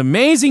does an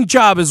amazing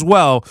job as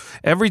well.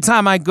 Every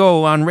time I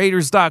go on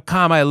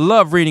Raiders.com, I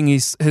love reading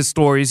his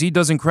stories. He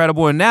does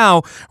incredible. And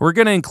now we're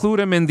going to include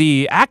him in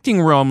the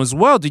acting realm as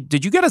well.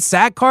 Did you get a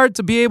SAG card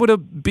to be able to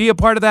be a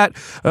part of that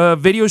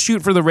video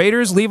shoot for the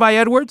Raiders, Levi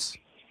Edwards?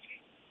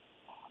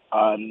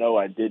 No,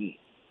 I didn't.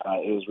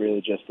 It was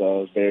really just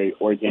a very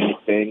organic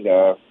thing.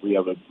 We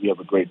have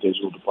a great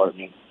digital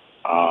department.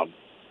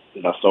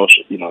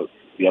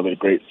 We have a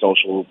great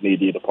social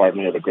media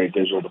department, we have a great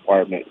digital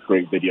department,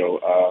 great video,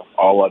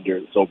 all under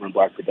Silver and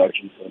Black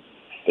Productions. So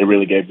they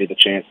really gave me the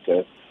chance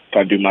to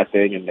kind of do my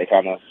thing, and they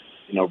kind of,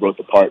 wrote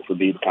the part for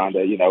me to kind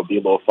of, be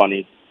a little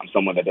funny. I'm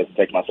someone that doesn't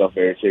take myself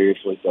very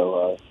seriously,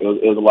 so it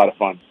was a lot of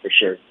fun, for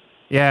sure.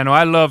 Yeah, no,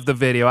 I love the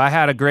video. I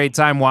had a great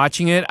time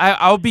watching it.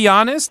 I'll be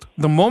honest,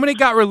 the moment it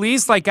got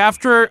released, like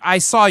after I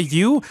saw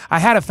you, I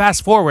had to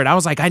fast forward. I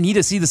was like, I need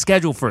to see the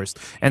schedule first.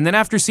 And then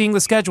after seeing the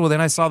schedule, then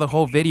I saw the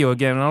whole video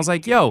again. And I was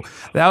like, yo,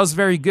 that was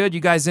very good.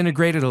 You guys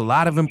integrated a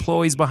lot of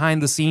employees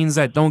behind the scenes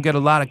that don't get a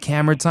lot of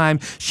camera time.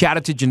 Shout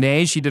out to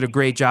Janae. She did a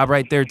great job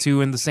right there,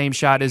 too, in the same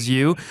shot as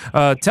you.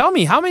 Tell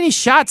me, how many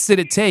shots did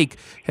it take?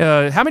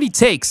 How many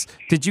takes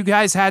did you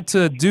guys had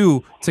to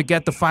do to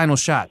get the final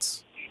shots?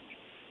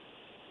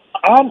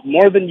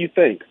 More than you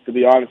think, to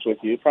be honest with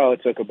you. It probably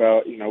took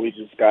about, we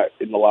just got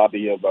in the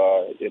lobby of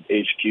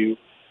HQ,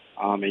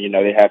 and,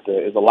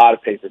 there's a lot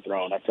of paper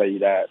thrown, I'll tell you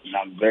that. And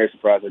I'm very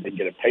surprised I didn't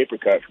get a paper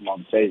cut from all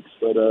the takes.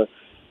 But,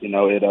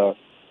 it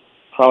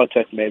probably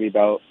took maybe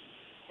about,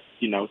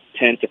 10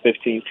 to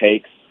 15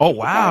 takes. Oh,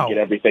 wow. To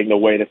get everything the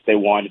way that they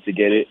wanted to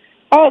get it.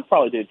 It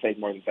probably did take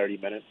more than 30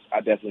 minutes. I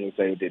definitely would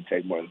say it did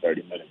take more than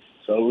 30 minutes.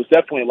 So it was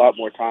definitely a lot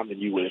more time than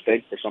you would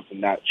think for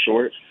something that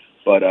short.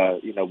 But,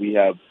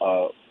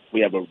 we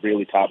have a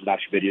really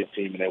top-notch video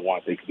team, and they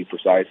want things to be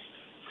precise.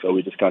 So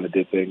we just kind of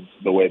did things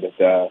the way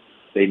that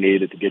they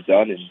needed it to get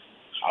done, and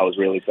I was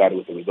really excited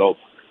with the results.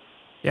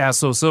 Yeah,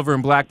 so Silver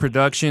and Black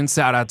Productions,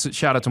 shout out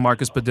to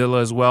Marcus Padilla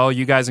as well.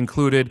 You guys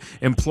included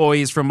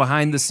employees from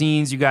behind the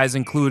scenes. You guys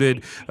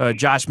included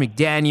Josh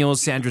McDaniels,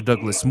 Sandra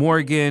Douglas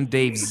Morgan,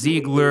 Dave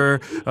Ziegler,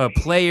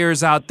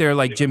 players out there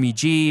like Jimmy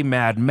G,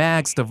 Mad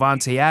Max,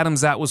 Devontae Adams.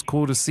 That was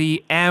cool to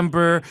see.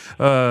 Amber,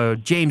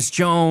 James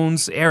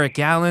Jones, Eric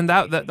Allen.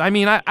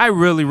 I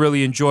really,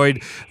 really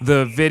enjoyed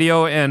the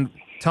video. And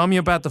tell me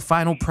about the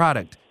final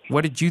product.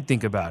 What did you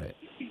think about it?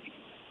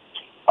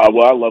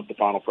 Well, I love the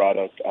final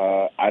product.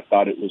 I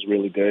thought it was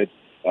really good.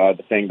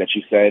 The thing that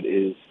you said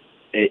is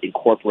it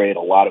incorporated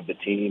a lot of the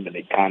team, and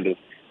it kind of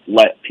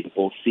let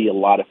people see a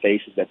lot of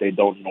faces that they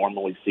don't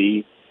normally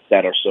see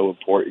that are so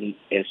important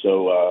and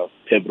so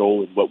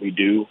pivotal in what we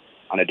do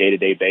on a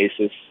day-to-day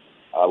basis.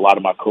 A lot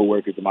of my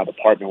coworkers in my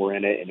department were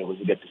in it, and it was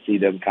good to see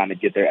them kind of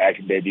get their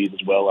acting debuts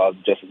as well. I was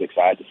just as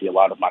excited to see a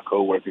lot of my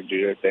coworkers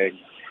do their thing.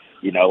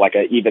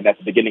 Even at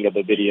the beginning of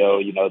the video,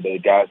 the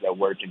guys that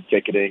work in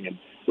ticketing and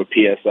with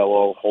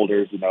PSLO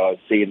holders,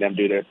 seeing them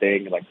do their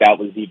thing, like that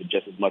was even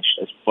just as much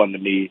as fun to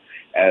me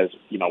as,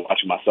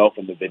 watching myself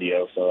in the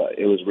video. So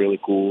it was really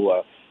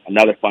cool.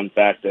 Another fun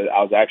fact that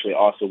I was actually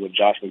also with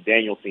Josh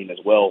McDaniels' scene as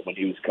well when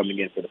he was coming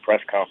in for the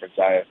press conference.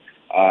 I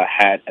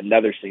had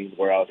another scene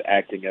where I was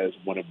acting as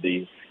one of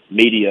the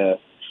media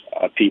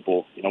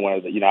people. I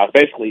was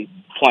basically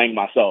playing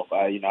myself.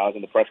 I was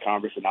in the press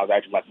conference and I was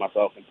acting like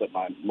myself and put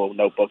my little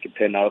notebook and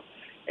pen up.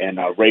 And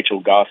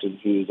Rachel Gossen,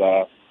 who's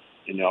our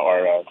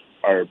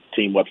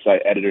team website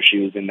editor, she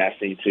was in that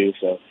scene too.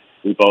 So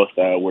we both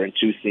were in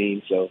two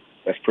scenes. So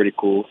that's pretty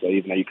cool. So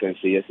even though you couldn't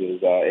see us,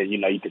 it was, and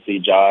you could see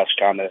Josh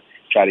kind of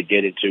try to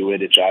get into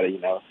it and try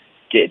to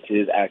get into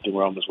his acting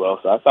realm as well.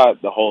 So I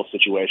thought the whole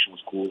situation was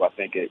cool. I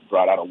think it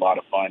brought out a lot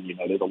of fun.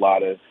 There's a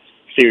lot of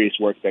serious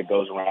work that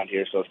goes around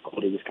here, so it's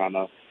cool to just kind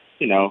of,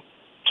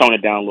 tone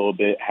it down a little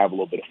bit, have a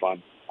little bit of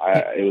fun.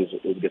 It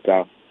was a good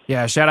time.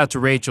 Yeah, shout out to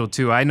Rachel,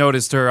 too. I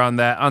noticed her on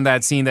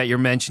that scene that you're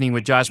mentioning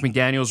with Josh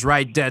McDaniels,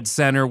 right dead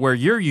center where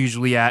you're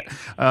usually at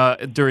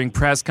during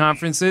press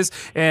conferences.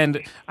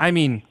 And, I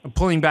mean,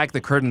 pulling back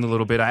the curtain a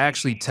little bit, I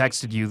actually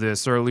texted you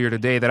this earlier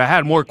today that I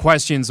had more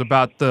questions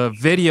about the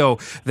video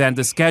than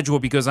the schedule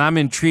because I'm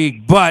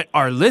intrigued. But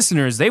our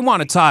listeners, they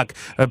want to talk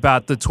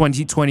about the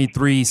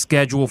 2023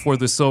 schedule for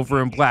the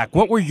Silver and Black.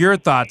 What were your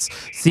thoughts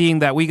seeing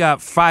that we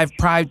got 5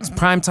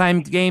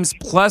 primetime games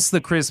plus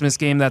the Christmas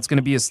game that's going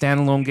to be a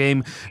standalone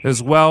game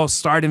as well,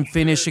 start and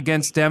finish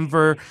against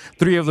Denver,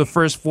 3 of the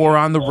first 4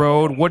 on the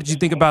road. What did you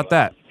think about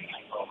that?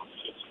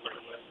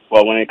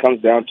 Well, when it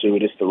comes down to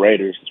it, it's the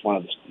Raiders. It's one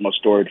of the most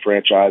storied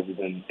franchises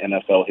in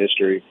NFL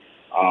history,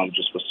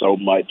 just with so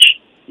much,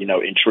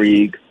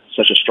 intrigue,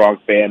 such a strong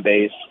fan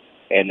base.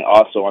 And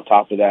also on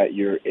top of that,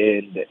 you're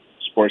in the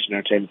sports and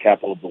entertainment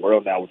capital of the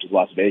world now, which is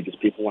Las Vegas.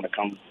 People want to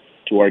come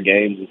to our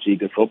games and see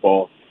good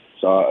football.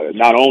 So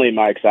not only am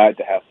I excited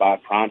to have 5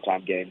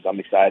 primetime games, I'm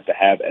excited to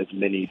have as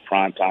many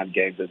primetime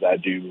games as I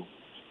do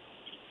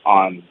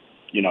on,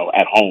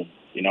 at home,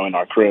 in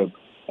our crib.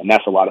 And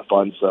that's a lot of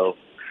fun. So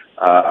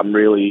I'm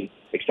really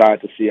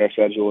excited to see our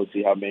schedule and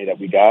see how many that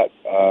we got.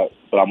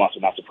 But I'm also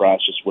not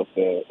surprised just with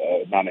the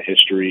amount of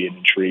history and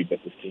intrigue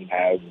that this team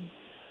has. And,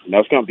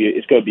 it's going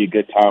to be a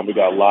good time. We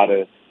got a lot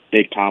of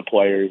big-time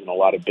players and a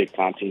lot of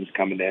big-time teams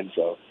coming in.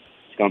 So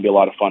it's going to be a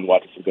lot of fun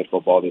watching some good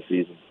football this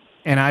season.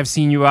 And I've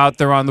seen you out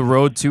there on the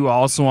road, too,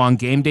 also on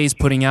game days,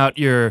 putting out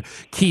your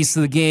keys to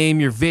the game,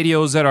 your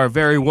videos that are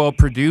very well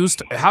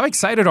produced. How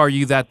excited are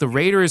you that the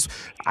Raiders,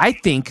 I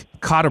think,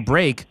 caught a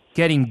break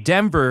getting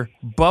Denver,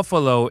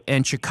 Buffalo,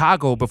 and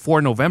Chicago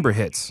before November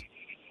hits?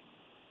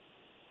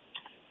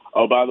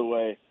 Oh, by the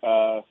way,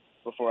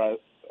 before I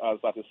was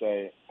about to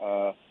say,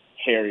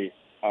 Harry,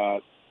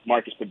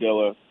 Marcus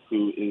Padilla,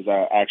 who is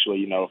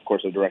actually, of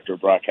course, the director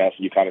of broadcast,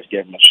 you kind of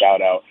gave him a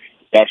shout-out.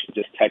 He actually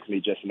just texted me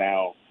just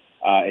now.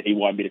 And he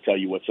wanted me to tell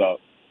you what's up.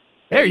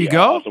 There you go.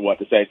 I also want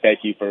to say thank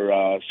you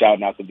for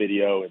shouting out the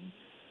video. And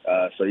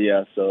so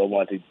I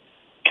wanted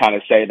to kind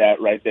of say that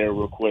right there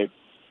real quick.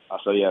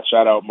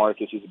 Shout out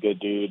Marcus. He's a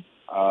good dude.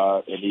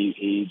 And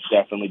he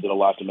definitely did a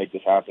lot to make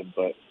this happen.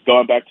 But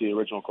going back to the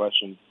original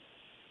question,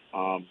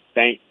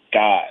 thank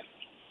God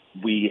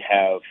we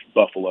have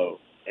Buffalo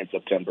in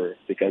September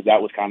because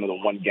that was kind of the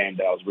one game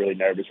that I was really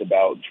nervous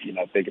about,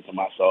 thinking to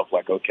myself,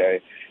 like, okay,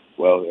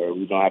 well, are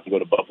we going to have to go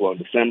to Buffalo in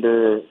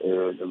December,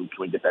 or can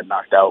we get that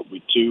knocked out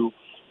week 2?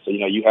 So,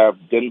 you have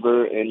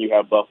Denver and you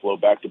have Buffalo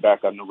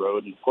back-to-back on the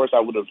road. And, of course, I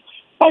would have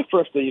liked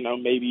for us to,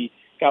 maybe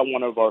got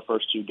one of our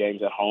first 2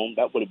 games at home.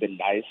 That would have been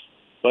nice.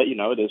 But,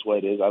 it is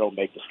what it is. I don't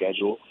make the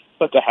schedule.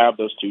 But to have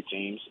those 2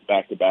 teams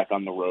back-to-back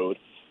on the road,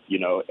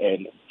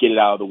 and get it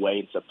out of the way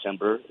in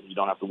September, you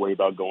don't have to worry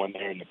about going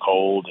there in the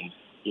cold. And,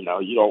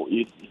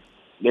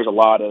 there's a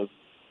lot of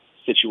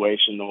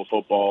situational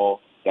football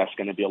that's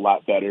going to be a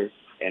lot better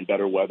and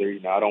better weather.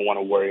 I don't want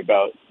to worry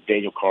about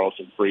Daniel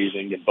Carlson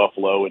freezing in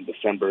Buffalo in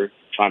December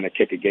trying to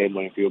kick a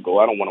game-winning field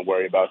goal. I don't want to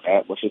worry about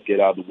that. Let's just get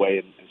out of the way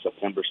in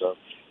September. So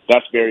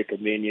that's very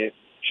convenient.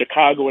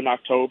 Chicago in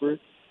October,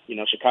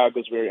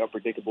 Chicago's very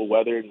unpredictable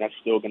weather, and that's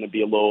still going to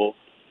be a little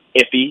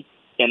iffy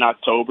in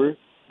October.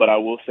 But I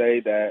will say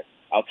that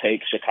I'll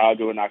take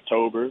Chicago in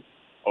October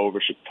over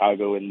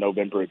Chicago in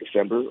November or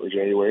December or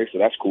January. So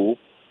that's cool.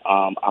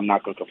 I'm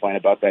not going to complain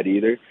about that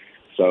either.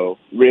 So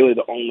really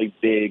the only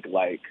big,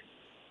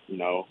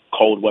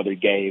 cold weather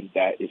game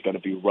that is going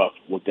to be rough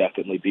will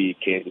definitely be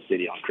Kansas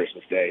City on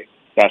Christmas Day.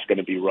 That's going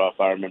to be rough.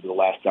 I remember the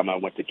last time I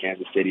went to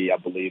Kansas City, I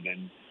believe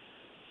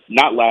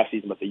not last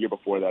season, but the year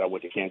before that, I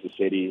went to Kansas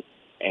City,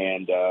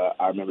 and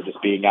I remember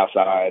just being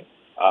outside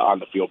on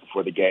the field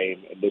before the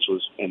game, and this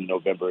was in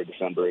November or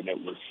December, and it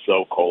was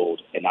so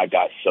cold, and I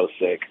got so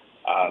sick.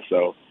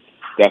 So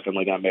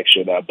definitely going to make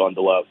sure that I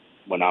bundle up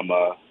when I'm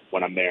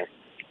there.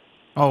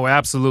 Oh,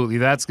 absolutely.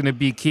 That's going to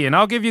be key. And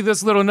I'll give you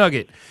this little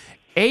nugget.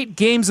 8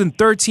 games in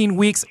 13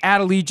 weeks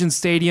at Allegiant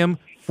Stadium,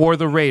 for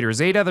the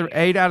Raiders. Eight out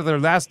of their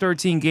last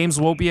 13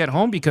 games will be at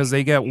home because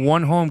they get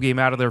one home game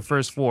out of their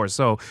first 4.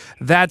 So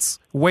that's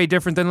way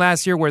different than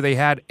last year where they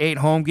had 8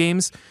 home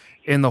games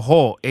in the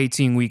whole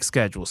 18-week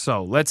schedule.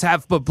 So let's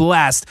have a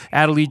blast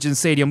at Allegiant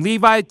Stadium.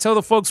 Levi, tell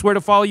the folks where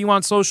to follow you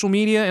on social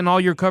media and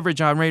all your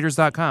coverage on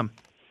Raiders.com.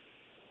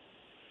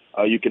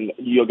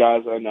 You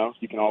guys know,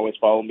 you can always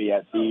follow me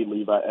at the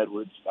Levi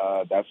Edwards.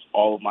 That's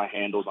all of my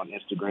handles on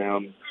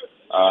Instagram,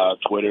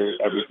 Twitter,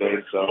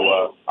 everything.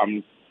 So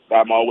I'm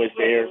always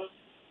there.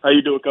 How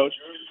you doing, Coach?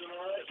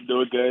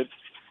 Doing good.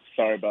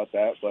 Sorry about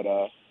that, but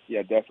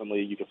yeah,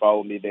 definitely you can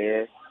follow me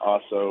there.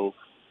 Also,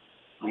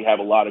 we have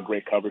a lot of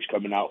great coverage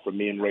coming out from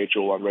me and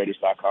Rachel on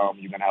Raiders.com.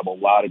 You're going to have a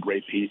lot of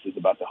great pieces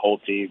about the whole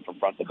team from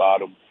front to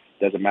bottom.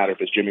 Doesn't matter if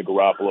it's Jimmy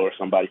Garoppolo or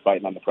somebody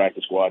fighting on the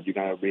practice squad. You're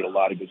going to read a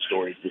lot of good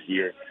stories this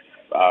year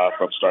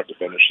from start to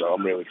finish. So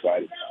I'm really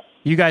excited.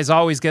 You guys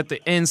always get the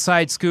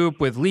inside scoop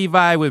with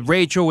Levi, with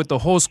Rachel, with the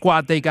whole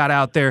squad they got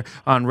out there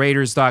on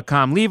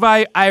Raiders.com.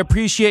 Levi, I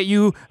appreciate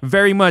you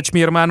very much, mi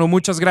hermano.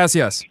 Muchas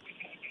gracias.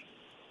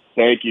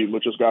 Thank you.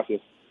 Muchas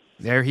gracias.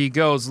 There he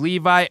goes.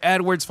 Levi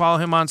Edwards. Follow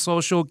him on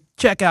social.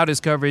 Check out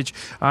his coverage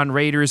on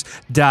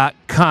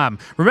Raiders.com.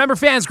 Remember,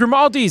 fans,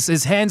 Grimaldi's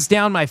is hands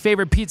down my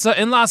favorite pizza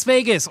in Las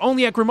Vegas.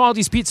 Only at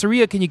Grimaldi's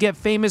Pizzeria can you get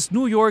famous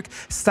New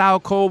York-style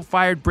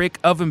coal-fired brick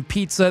oven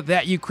pizza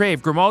that you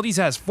crave. Grimaldi's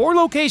has 4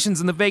 locations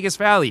in the Vegas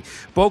Valley: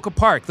 Boca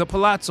Park, the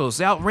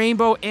Palazzos, out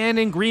Rainbow, and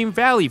in Green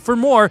Valley. For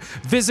more,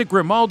 visit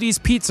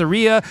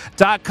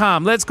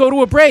Grimaldi'sPizzeria.com. Let's go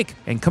to a break.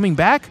 And coming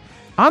back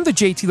on the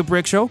JT the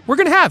Brick Show, we're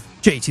going to have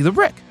JT the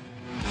Brick.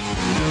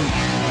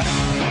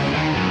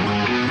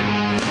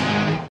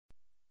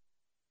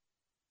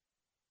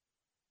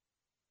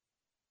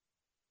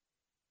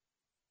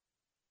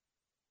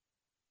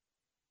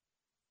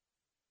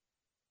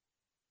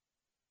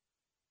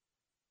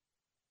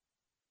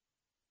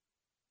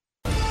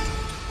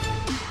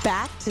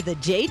 Back to the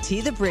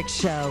JT the Brick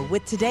Show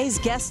with today's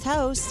guest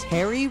host,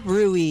 Harry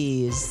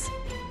Ruiz.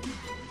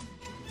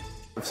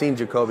 I've seen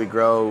Jacoby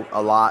grow a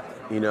lot,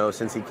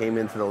 since he came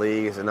into the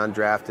league as an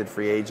undrafted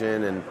free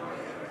agent, and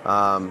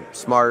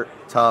smart,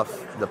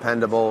 tough,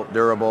 dependable,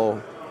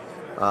 durable.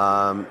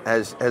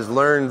 Has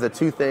learned the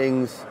 2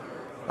 things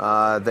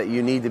that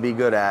you need to be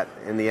good at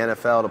in the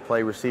NFL to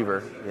play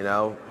receiver.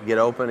 Get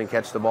open and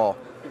catch the ball.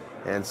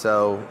 And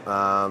so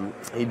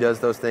he does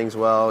those things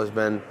well. Has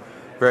been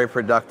very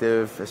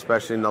productive,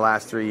 especially in the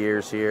last 3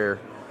 years here,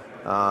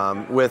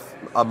 with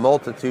a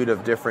multitude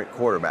of different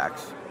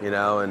quarterbacks,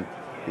 and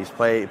he's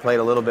played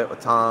a little bit with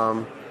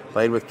Tom,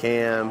 played with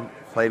Cam,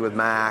 played with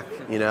Mac,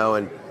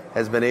 and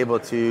has been able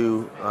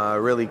to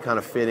really kind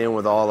of fit in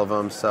with all of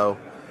them. So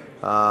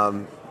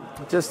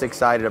just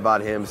excited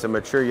about him. He's a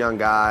mature young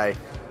guy.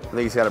 I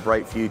think he's got a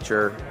bright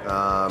future.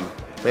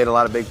 Made a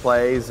lot of big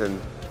plays,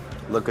 and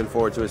looking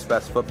forward to his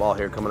best football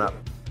here coming up.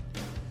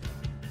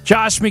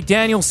 Josh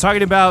McDaniels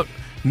talking about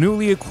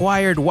newly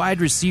acquired wide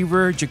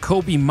receiver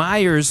Jacoby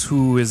Myers,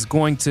 who is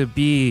going to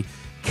be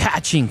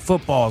catching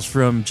footballs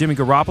from Jimmy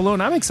Garoppolo.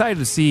 And I'm excited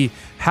to see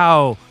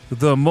how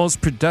the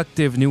most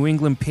productive New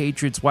England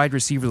Patriots wide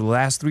receiver the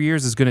last 3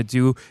 years is going to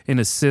do in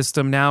a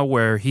system now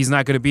where he's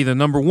not going to be the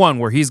number 1,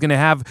 where he's going to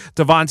have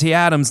Devontae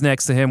Adams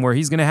next to him, where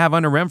he's going to have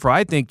Hunter Renfrow.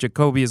 I think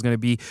Jacoby is going to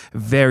be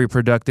very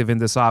productive in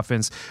this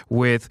offense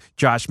with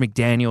Josh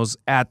McDaniels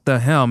at the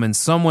helm. And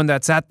someone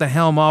that's at the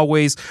helm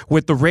always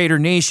with the Raider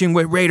Nation,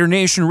 with Raider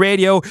Nation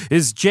Radio,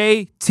 is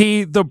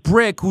JT the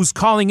Brick, who's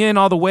calling in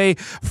all the way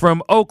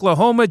from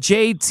Oklahoma.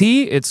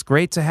 JT, it's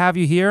great to have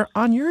you here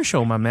on your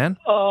show, my man.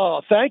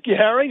 Oh, thank you,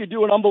 Harry. You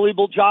do an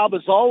unbelievable job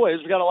as always.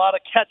 We've got a lot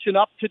of catching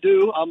up to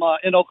do. I'm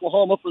in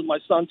Oklahoma for my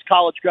son's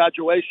college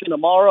graduation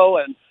tomorrow,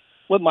 and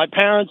with my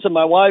parents and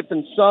my wife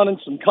and son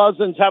and some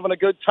cousins having a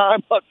good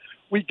time. But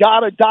we got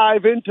to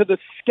dive into the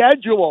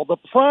schedule, the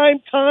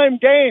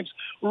primetime games.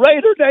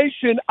 Raider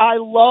Nation, I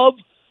love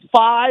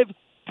 5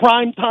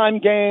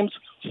 primetime games,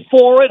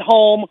 4 at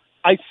home.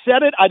 I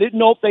said it. I didn't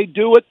know if they'd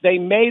do it. They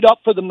made up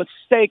for the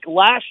mistake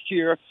last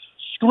year,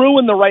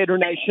 screwing the Raider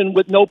Nation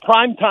with no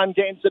primetime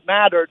games that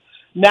mattered.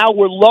 Now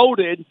we're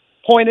loaded.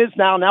 Point is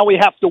now we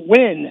have to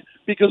win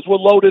because we're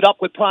loaded up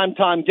with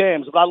primetime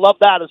games. But I love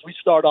that as we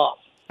start off.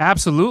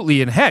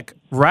 Absolutely, and heck,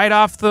 right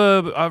off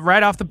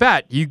the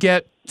bat, you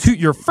get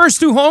your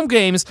first 2 home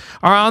games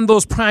are on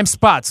those prime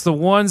spots, the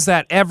ones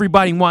that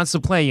everybody wants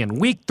to play in.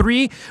 Week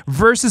 3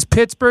 versus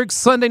Pittsburgh,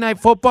 Sunday Night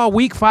Football.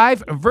 Week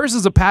 5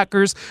 versus the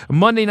Packers,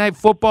 Monday Night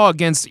Football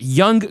against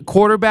young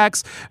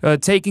quarterbacks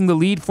taking the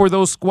lead for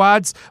those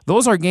squads.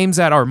 Those are games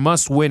that are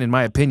must win, in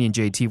my opinion,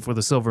 JT, for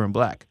the Silver and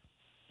Black.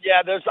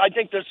 Yeah, I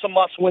think there's some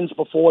must-wins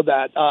before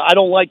that. I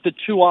don't like the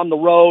 2 on the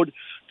road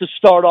to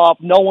start off.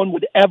 No one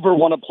would ever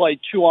want to play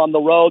 2 on the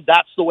road.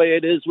 That's the way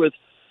it is with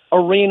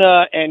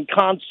arena and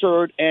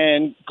concert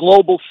and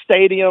global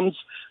stadiums.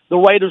 The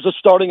Raiders are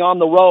starting on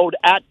the road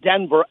at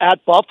Denver,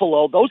 at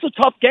Buffalo. Those are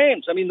tough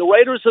games. I mean, the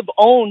Raiders have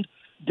owned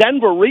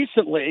Denver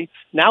recently.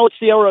 Now it's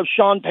the era of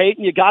Sean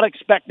Payton. You got to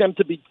expect them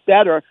to be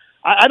better.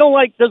 I don't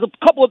like – there's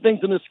a couple of things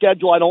in the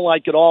schedule I don't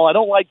like at all. I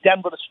don't like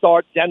Denver to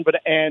start, Denver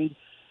to end.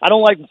 I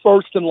don't like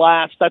first and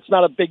last. That's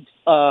not a big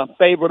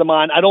favorite of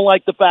mine. I don't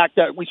like the fact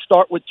that we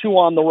start with 2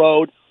 on the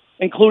road,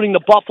 including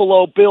the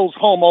Buffalo Bills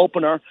home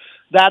opener.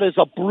 That is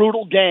a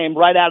brutal game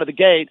right out of the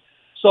gate.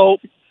 So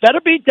better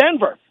beat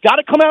Denver. Got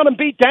to come out and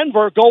beat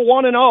Denver. Go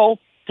 1-0.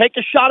 Take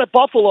a shot at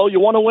Buffalo. You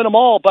want to win them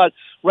all, but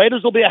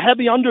Raiders will be a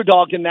heavy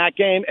underdog in that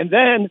game. And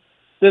then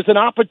there's an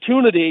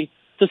opportunity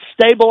to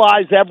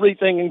stabilize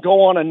everything and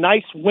go on a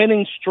nice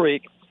winning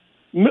streak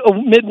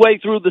midway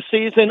through the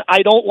season.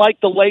 I don't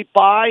like the late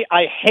bye.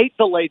 I hate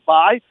the late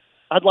bye.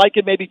 I'd like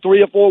it maybe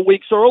 3 or 4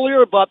 weeks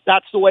earlier, but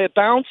that's the way it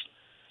bounced.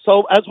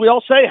 So as we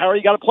all say, Harry,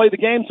 you got to play the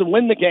games and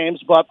win the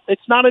games, but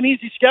it's not an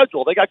easy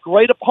schedule. They got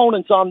great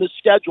opponents on this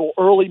schedule,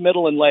 early,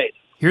 middle, and late.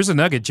 Here's a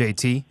nugget,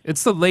 JT.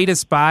 It's the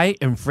latest bye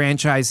in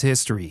franchise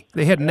history.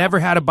 They had never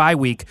had a bye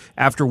week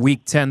after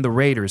Week 10, the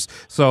Raiders.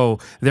 So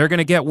they're going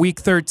to get Week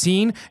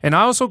 13. And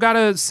I also got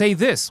to say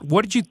this.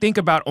 What did you think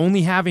about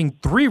only having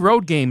 3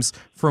 road games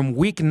from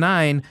Week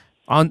 9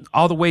 on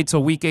all the way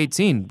till Week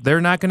 18?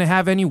 They're not going to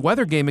have any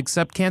weather game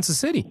except Kansas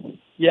City.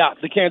 Yeah,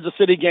 the Kansas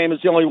City game is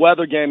the only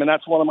weather game, and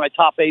that's one of my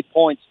top 8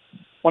 points.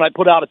 When I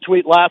put out a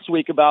tweet last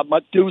week about my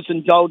do's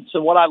and don'ts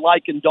and what I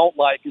like and don't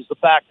like is the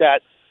fact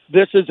that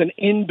this is an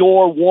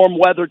indoor warm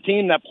weather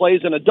team that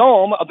plays in a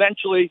dome.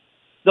 Eventually,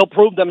 they'll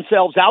prove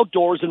themselves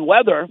outdoors in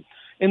weather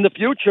in the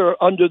future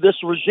under this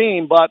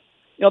regime. But,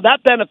 that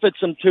benefits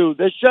them too.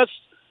 There's just,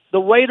 the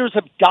Raiders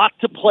have got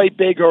to play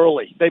big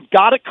early. They've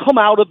got to come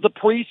out of the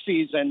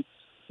preseason.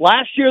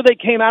 Last year, they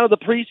came out of the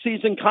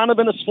preseason kind of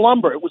in a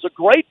slumber. It was a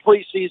great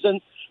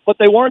preseason, but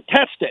they weren't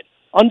tested.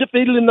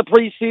 Undefeated in the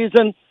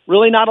preseason,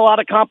 really not a lot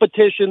of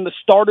competition. The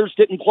starters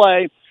didn't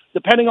play.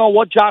 Depending on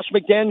what Josh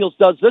McDaniels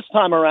does this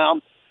time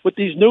around with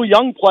these new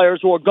young players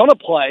who are going to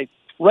play,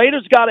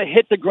 Raiders got to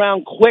hit the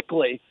ground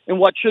quickly in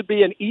what should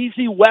be an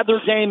easy weather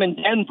game in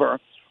Denver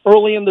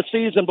early in the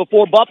season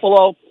before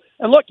Buffalo.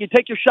 And look, you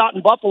take your shot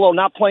in Buffalo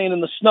not playing in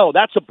the snow.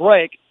 That's a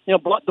break.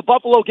 The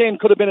Buffalo game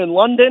could have been in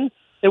London.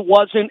 It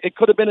wasn't. It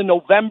could have been in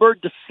November,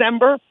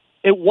 December.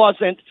 It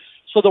wasn't.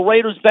 So the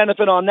Raiders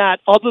benefit on that,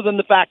 other than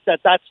the fact that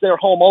that's their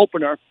home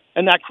opener,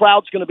 and that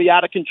crowd's going to be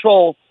out of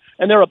control,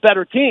 and they're a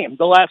better team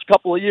the last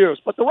couple of years.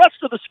 But the rest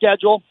of the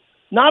schedule,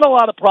 not a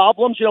lot of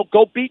problems.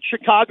 Go beat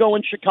Chicago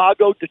in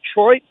Chicago,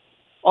 Detroit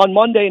on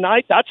Monday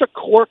night. That's a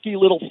quirky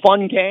little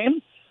fun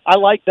game. I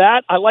like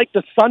that. I like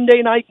the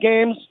Sunday night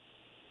games,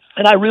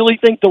 and I really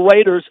think the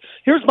Raiders,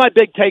 here's my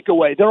big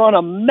takeaway. They're on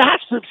a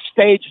massive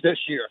stage this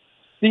year.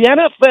 The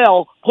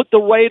NFL put the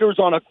Raiders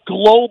on a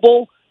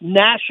global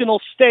national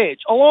stage,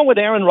 along with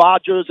Aaron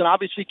Rodgers and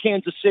obviously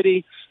Kansas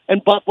City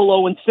and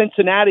Buffalo and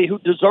Cincinnati, who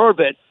deserve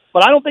it.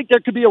 But I don't think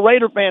there could be a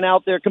Raider fan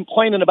out there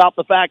complaining about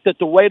the fact that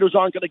the Raiders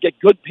aren't going to get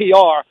good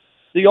PR.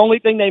 The only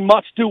thing they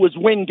must do is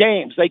win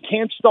games. They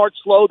can't start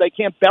slow. They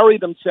can't bury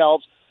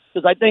themselves,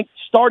 because I think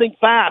starting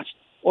fast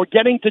or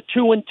getting to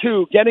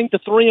 2-2, getting to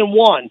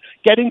 3-1,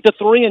 getting to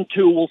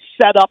 3-2 will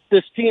set up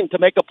this team to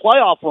make a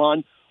playoff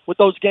run with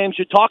those games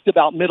you talked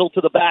about, middle to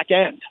the back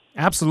end.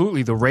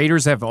 Absolutely. The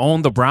Raiders have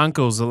owned the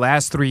Broncos the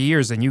last 3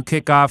 years, and you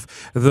kick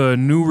off the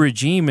new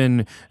regime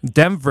in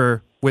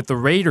Denver with the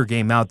Raider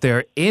game out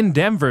there in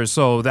Denver.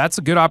 So that's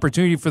a good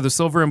opportunity for the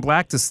Silver and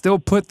Black to still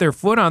put their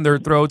foot on their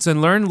throats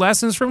and learn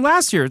lessons from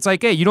last year. It's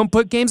like, hey, you don't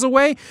put games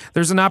away,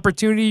 there's an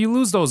opportunity you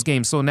lose those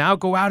games. So now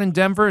go out in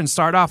Denver and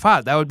start off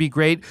hot. That would be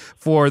great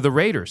for the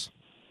Raiders.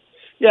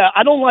 Yeah,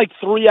 I don't like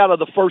 3 out of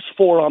the first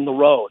 4 on the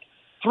road.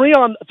 3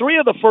 of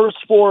the first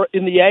 4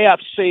 in the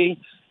AFC,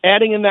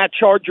 adding in that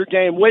Charger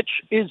game, which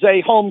is a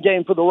home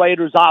game for the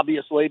Raiders,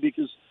 obviously,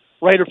 because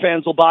Raider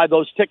fans will buy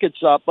those tickets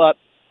up. But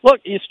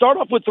look, you start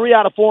off with 3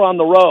 out of 4 on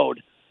the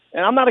road.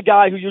 And I'm not a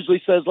guy who usually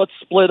says, let's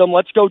split them,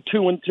 let's go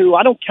 2-2.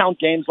 I don't count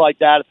games like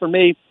that. For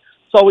me,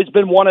 it's always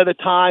been one at a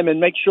time, and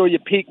make sure you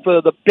peak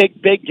for the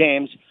big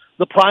games,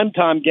 the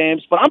primetime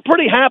games. But I'm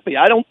pretty happy.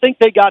 I don't think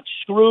they got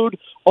screwed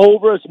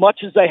over as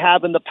much as they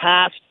have in the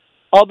past,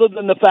 other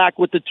than the fact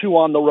with the 2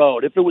 on the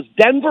road. If it was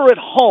Denver at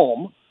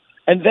home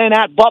and then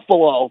at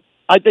Buffalo,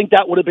 I think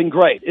that would have been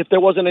great if there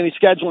wasn't any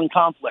scheduling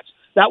conflicts.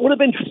 That would have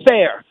been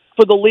fair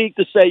for the league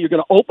to say you're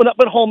going to open up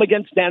at home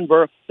against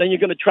Denver, then you're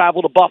going to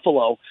travel to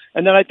Buffalo.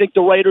 And then I think the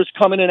Raiders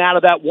coming in out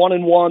of that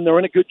 1-1, they're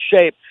in a good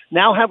shape.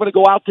 Now having to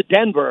go out to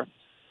Denver,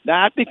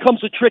 that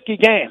becomes a tricky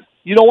game.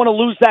 You don't want to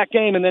lose that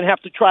game and then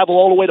have to travel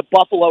all the way to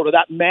Buffalo to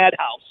that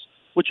madhouse,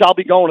 which I'll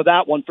be going to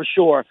that one for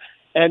sure.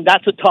 And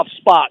that's a tough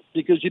spot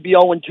because you'd be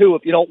 0-2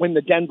 if you don't win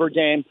the Denver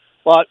game.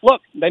 But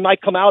look, they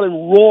might come out and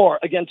roar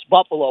against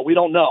Buffalo. We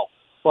don't know.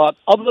 But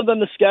other than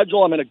the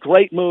schedule, I'm in a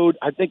great mood.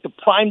 I think the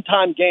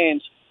primetime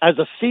games, as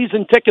a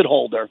season ticket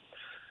holder,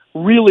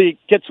 really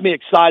gets me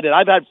excited.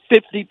 I've had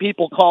 50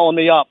 people calling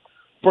me up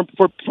from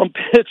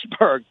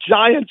Pittsburgh,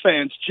 Giant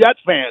fans, Jet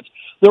fans.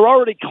 They're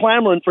already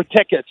clamoring for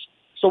tickets.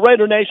 So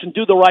Raider Nation,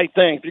 do the right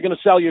thing. If you're going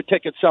to sell your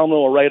tickets, sell them to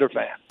a Raider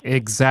fan.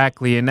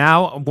 Exactly. And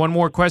now, one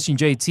more question,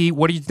 JT.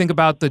 What do you think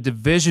about the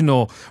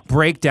divisional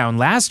breakdown?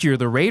 Last year,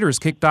 the Raiders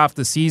kicked off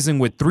the season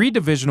with 3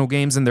 divisional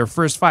games in their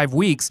first 5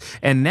 weeks,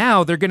 and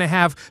now they're going to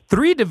have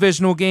 3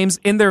 divisional games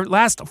in their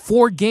last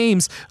 4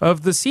 games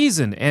of the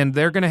season. And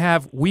they're going to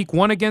have week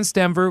 1 against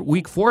Denver,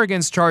 week 4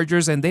 against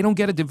Chargers, and they don't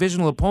get a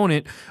divisional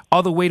opponent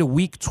all the way to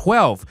week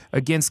 12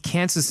 against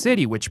Kansas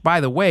City, which,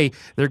 by the way,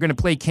 they're going to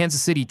play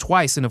Kansas City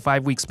twice in a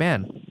 5-week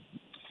span.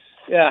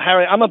 Yeah,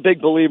 Harry, I'm a big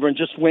believer in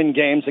just win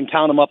games and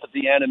count them up at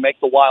the end and make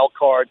the wild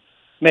card,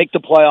 make the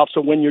playoffs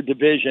or win your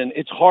division.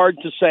 It's hard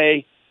to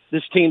say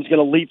this team's going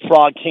to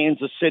leapfrog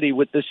Kansas City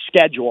with this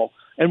schedule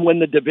and win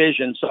the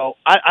division. So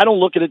I don't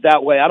look at it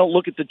that way. I don't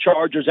look at the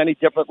Chargers any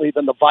differently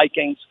than the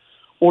Vikings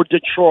or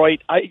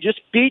Detroit. I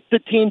just beat the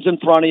teams in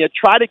front of you.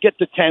 Try to get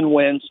to 10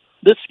 wins.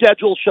 This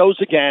schedule shows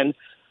again,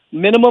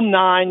 minimum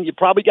 9. You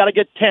probably got to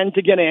get 10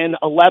 to get in.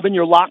 11,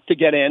 you're locked to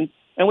get in.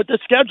 And with this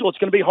schedule, it's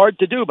going to be hard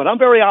to do, but I'm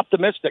very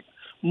optimistic.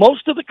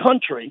 Most of the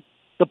country,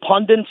 the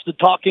pundits, the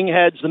talking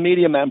heads, the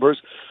media members,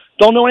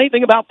 don't know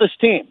anything about this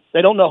team.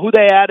 They don't know who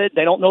they added.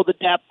 They don't know the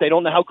depth. They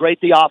don't know how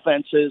great the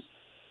offense is.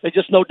 They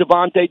just know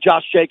Devontae,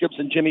 Josh Jacobs,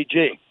 and Jimmy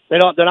G. They're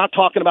not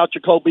talking about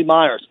Jacoby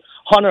Myers,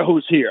 Hunter,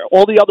 who's here,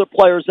 all the other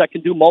players that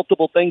can do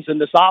multiple things in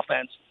this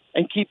offense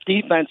and keep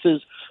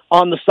defenses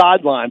on the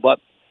sideline. But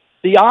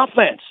the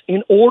offense,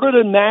 in order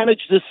to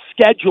manage this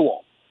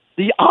schedule,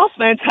 the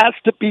offense has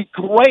to be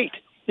great.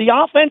 The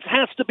offense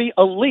has to be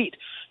elite.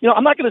 You know,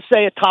 I'm not going to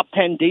say a top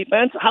 10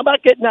 defense. How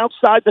about getting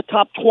outside the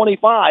top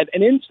 25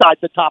 and inside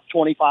the top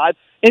 25,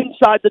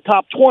 inside the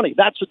top 20?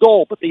 That's the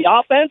goal. But the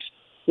offense,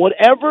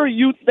 whatever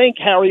you think,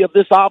 Harry, of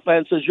this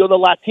offense, as you're the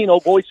Latino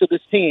voice of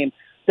this team,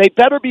 they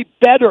better be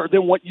better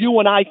than what you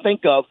and I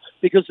think of,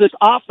 because this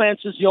offense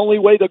is the only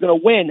way they're going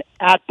to win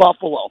at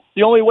Buffalo,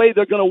 the only way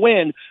they're going to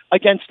win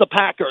against the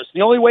Packers,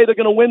 the only way they're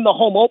going to win the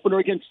home opener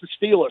against the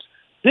Steelers.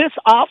 This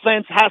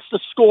offense has to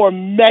score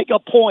mega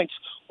points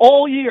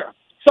all year.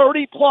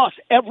 30-plus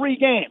every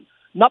game.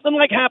 Nothing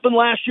like happened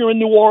last year in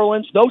New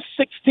Orleans. No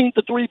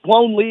 16-3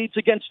 blown leads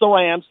against the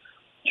Rams.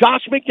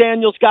 Josh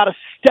McDaniels got to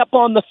step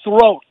on the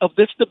throat of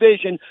this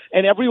division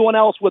and everyone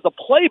else with a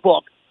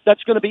playbook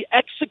that's going to be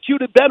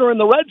executed better in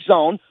the red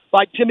zone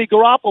by Jimmy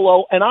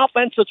Garoppolo, an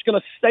offense that's going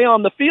to stay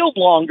on the field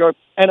longer,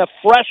 and a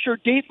fresher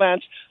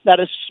defense that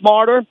is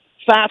smarter,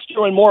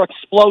 faster, and more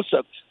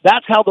explosive.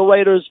 That's how the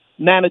Raiders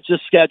manage this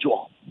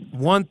schedule.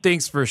 One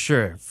thing's for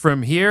sure.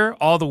 From here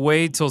all the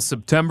way till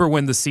September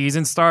when the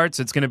season starts,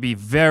 it's going to be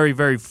very,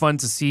 very fun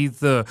to see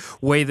the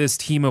way this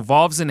team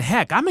evolves. And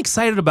heck, I'm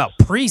excited about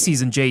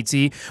preseason,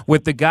 JT,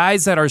 with the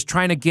guys that are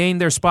trying to gain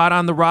their spot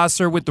on the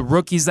roster, with the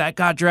rookies that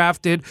got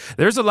drafted.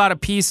 There's a lot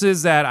of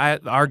pieces that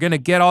are going to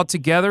get all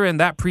together in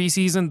that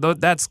preseason,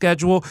 that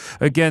schedule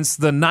against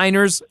the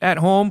Niners at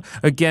home,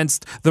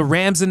 against the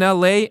Rams in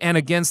L.A., and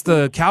against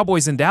the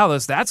Cowboys in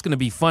Dallas. That's going to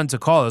be fun to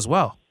call as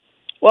well.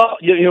 Well,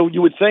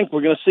 you would think we're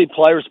going to see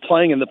players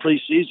playing in the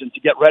preseason to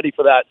get ready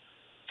for that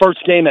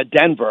first game at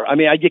Denver. I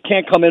mean, you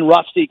can't come in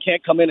rusty. You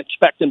can't come in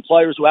expecting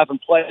players who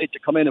haven't played to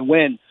come in and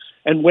win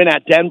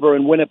at Denver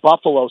and win at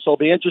Buffalo. So it'll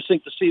be interesting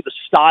to see the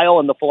style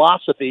and the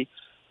philosophy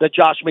that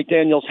Josh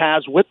McDaniels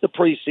has with the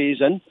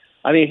preseason.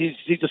 I mean,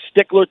 he's a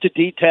stickler to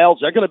details.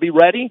 They're going to be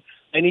ready.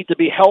 They need to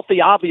be healthy,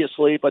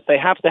 obviously, but they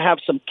have to have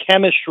some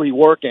chemistry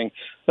working.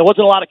 There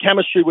wasn't a lot of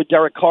chemistry with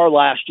Derek Carr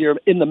last year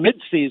in the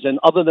midseason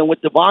other than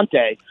with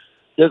Devontae.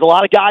 There's a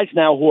lot of guys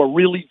now who are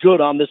really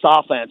good on this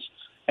offense,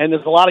 and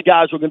there's a lot of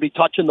guys who are going to be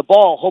touching the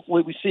ball.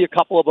 Hopefully we see a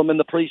couple of them in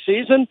the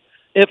preseason.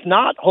 If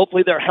not,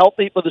 hopefully they're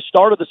healthy for the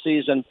start of the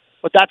season.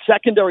 But that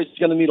secondary is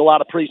going to need a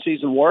lot of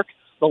preseason work.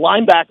 The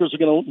linebackers are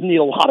going to need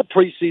a lot of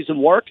preseason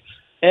work.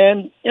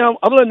 And,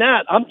 other than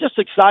that, I'm just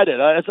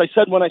excited. As I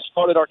said when I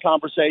started our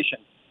conversation,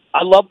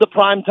 I love the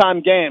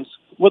primetime games.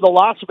 We're the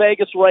Las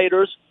Vegas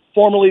Raiders,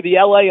 formerly the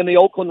L.A. and the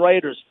Oakland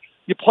Raiders.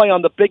 You play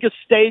on the biggest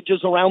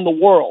stages around the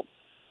world.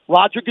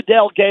 Roger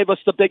Goodell gave us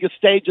the biggest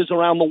stages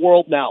around the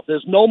world now.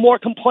 There's no more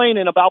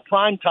complaining about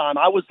primetime.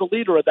 I was the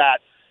leader of that.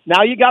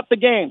 Now you got the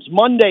games,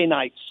 Monday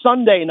night,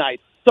 Sunday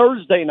night,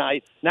 Thursday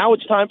night. Now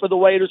it's time for the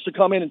Raiders to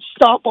come in and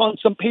stomp on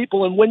some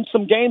people and win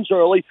some games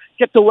early,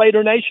 get the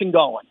Raider Nation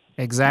going.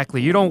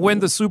 Exactly. You don't win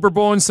the Super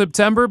Bowl in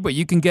September, but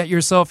you can get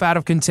yourself out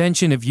of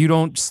contention if you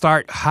don't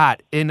start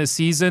hot in a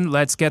season.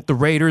 Let's get the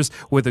Raiders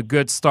with a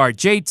good start.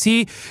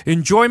 JT,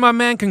 enjoy, my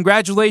man.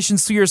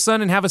 Congratulations to your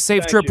son, and have a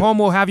safe trip home.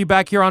 We'll have you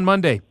back here on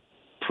Monday.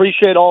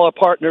 Appreciate all our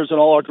partners and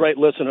all our great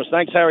listeners.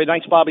 Thanks, Harry.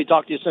 Thanks, Bobby.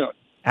 Talk to you soon.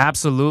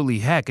 Absolutely.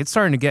 Heck, it's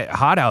starting to get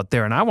hot out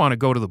there, and I want to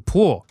go to the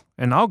pool.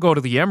 And I'll go to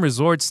the M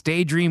Resort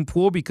Daydream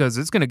Pool because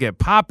it's going to get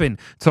popping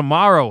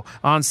tomorrow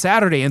on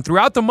Saturday. And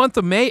throughout the month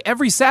of May,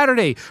 every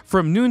Saturday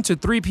from noon to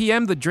 3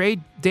 p.m., the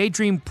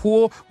Daydream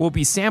Pool will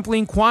be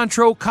sampling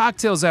Cointreau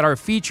cocktails that are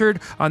featured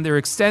on their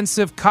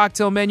extensive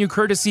cocktail menu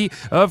courtesy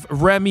of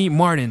Remy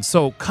Martin.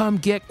 So come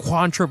get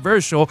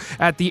controversial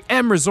at the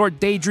M Resort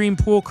Daydream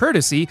Pool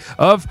courtesy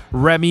of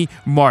Remy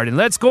Martin.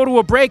 Let's go to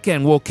a break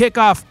and we'll kick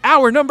off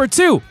hour number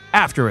 2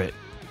 after it.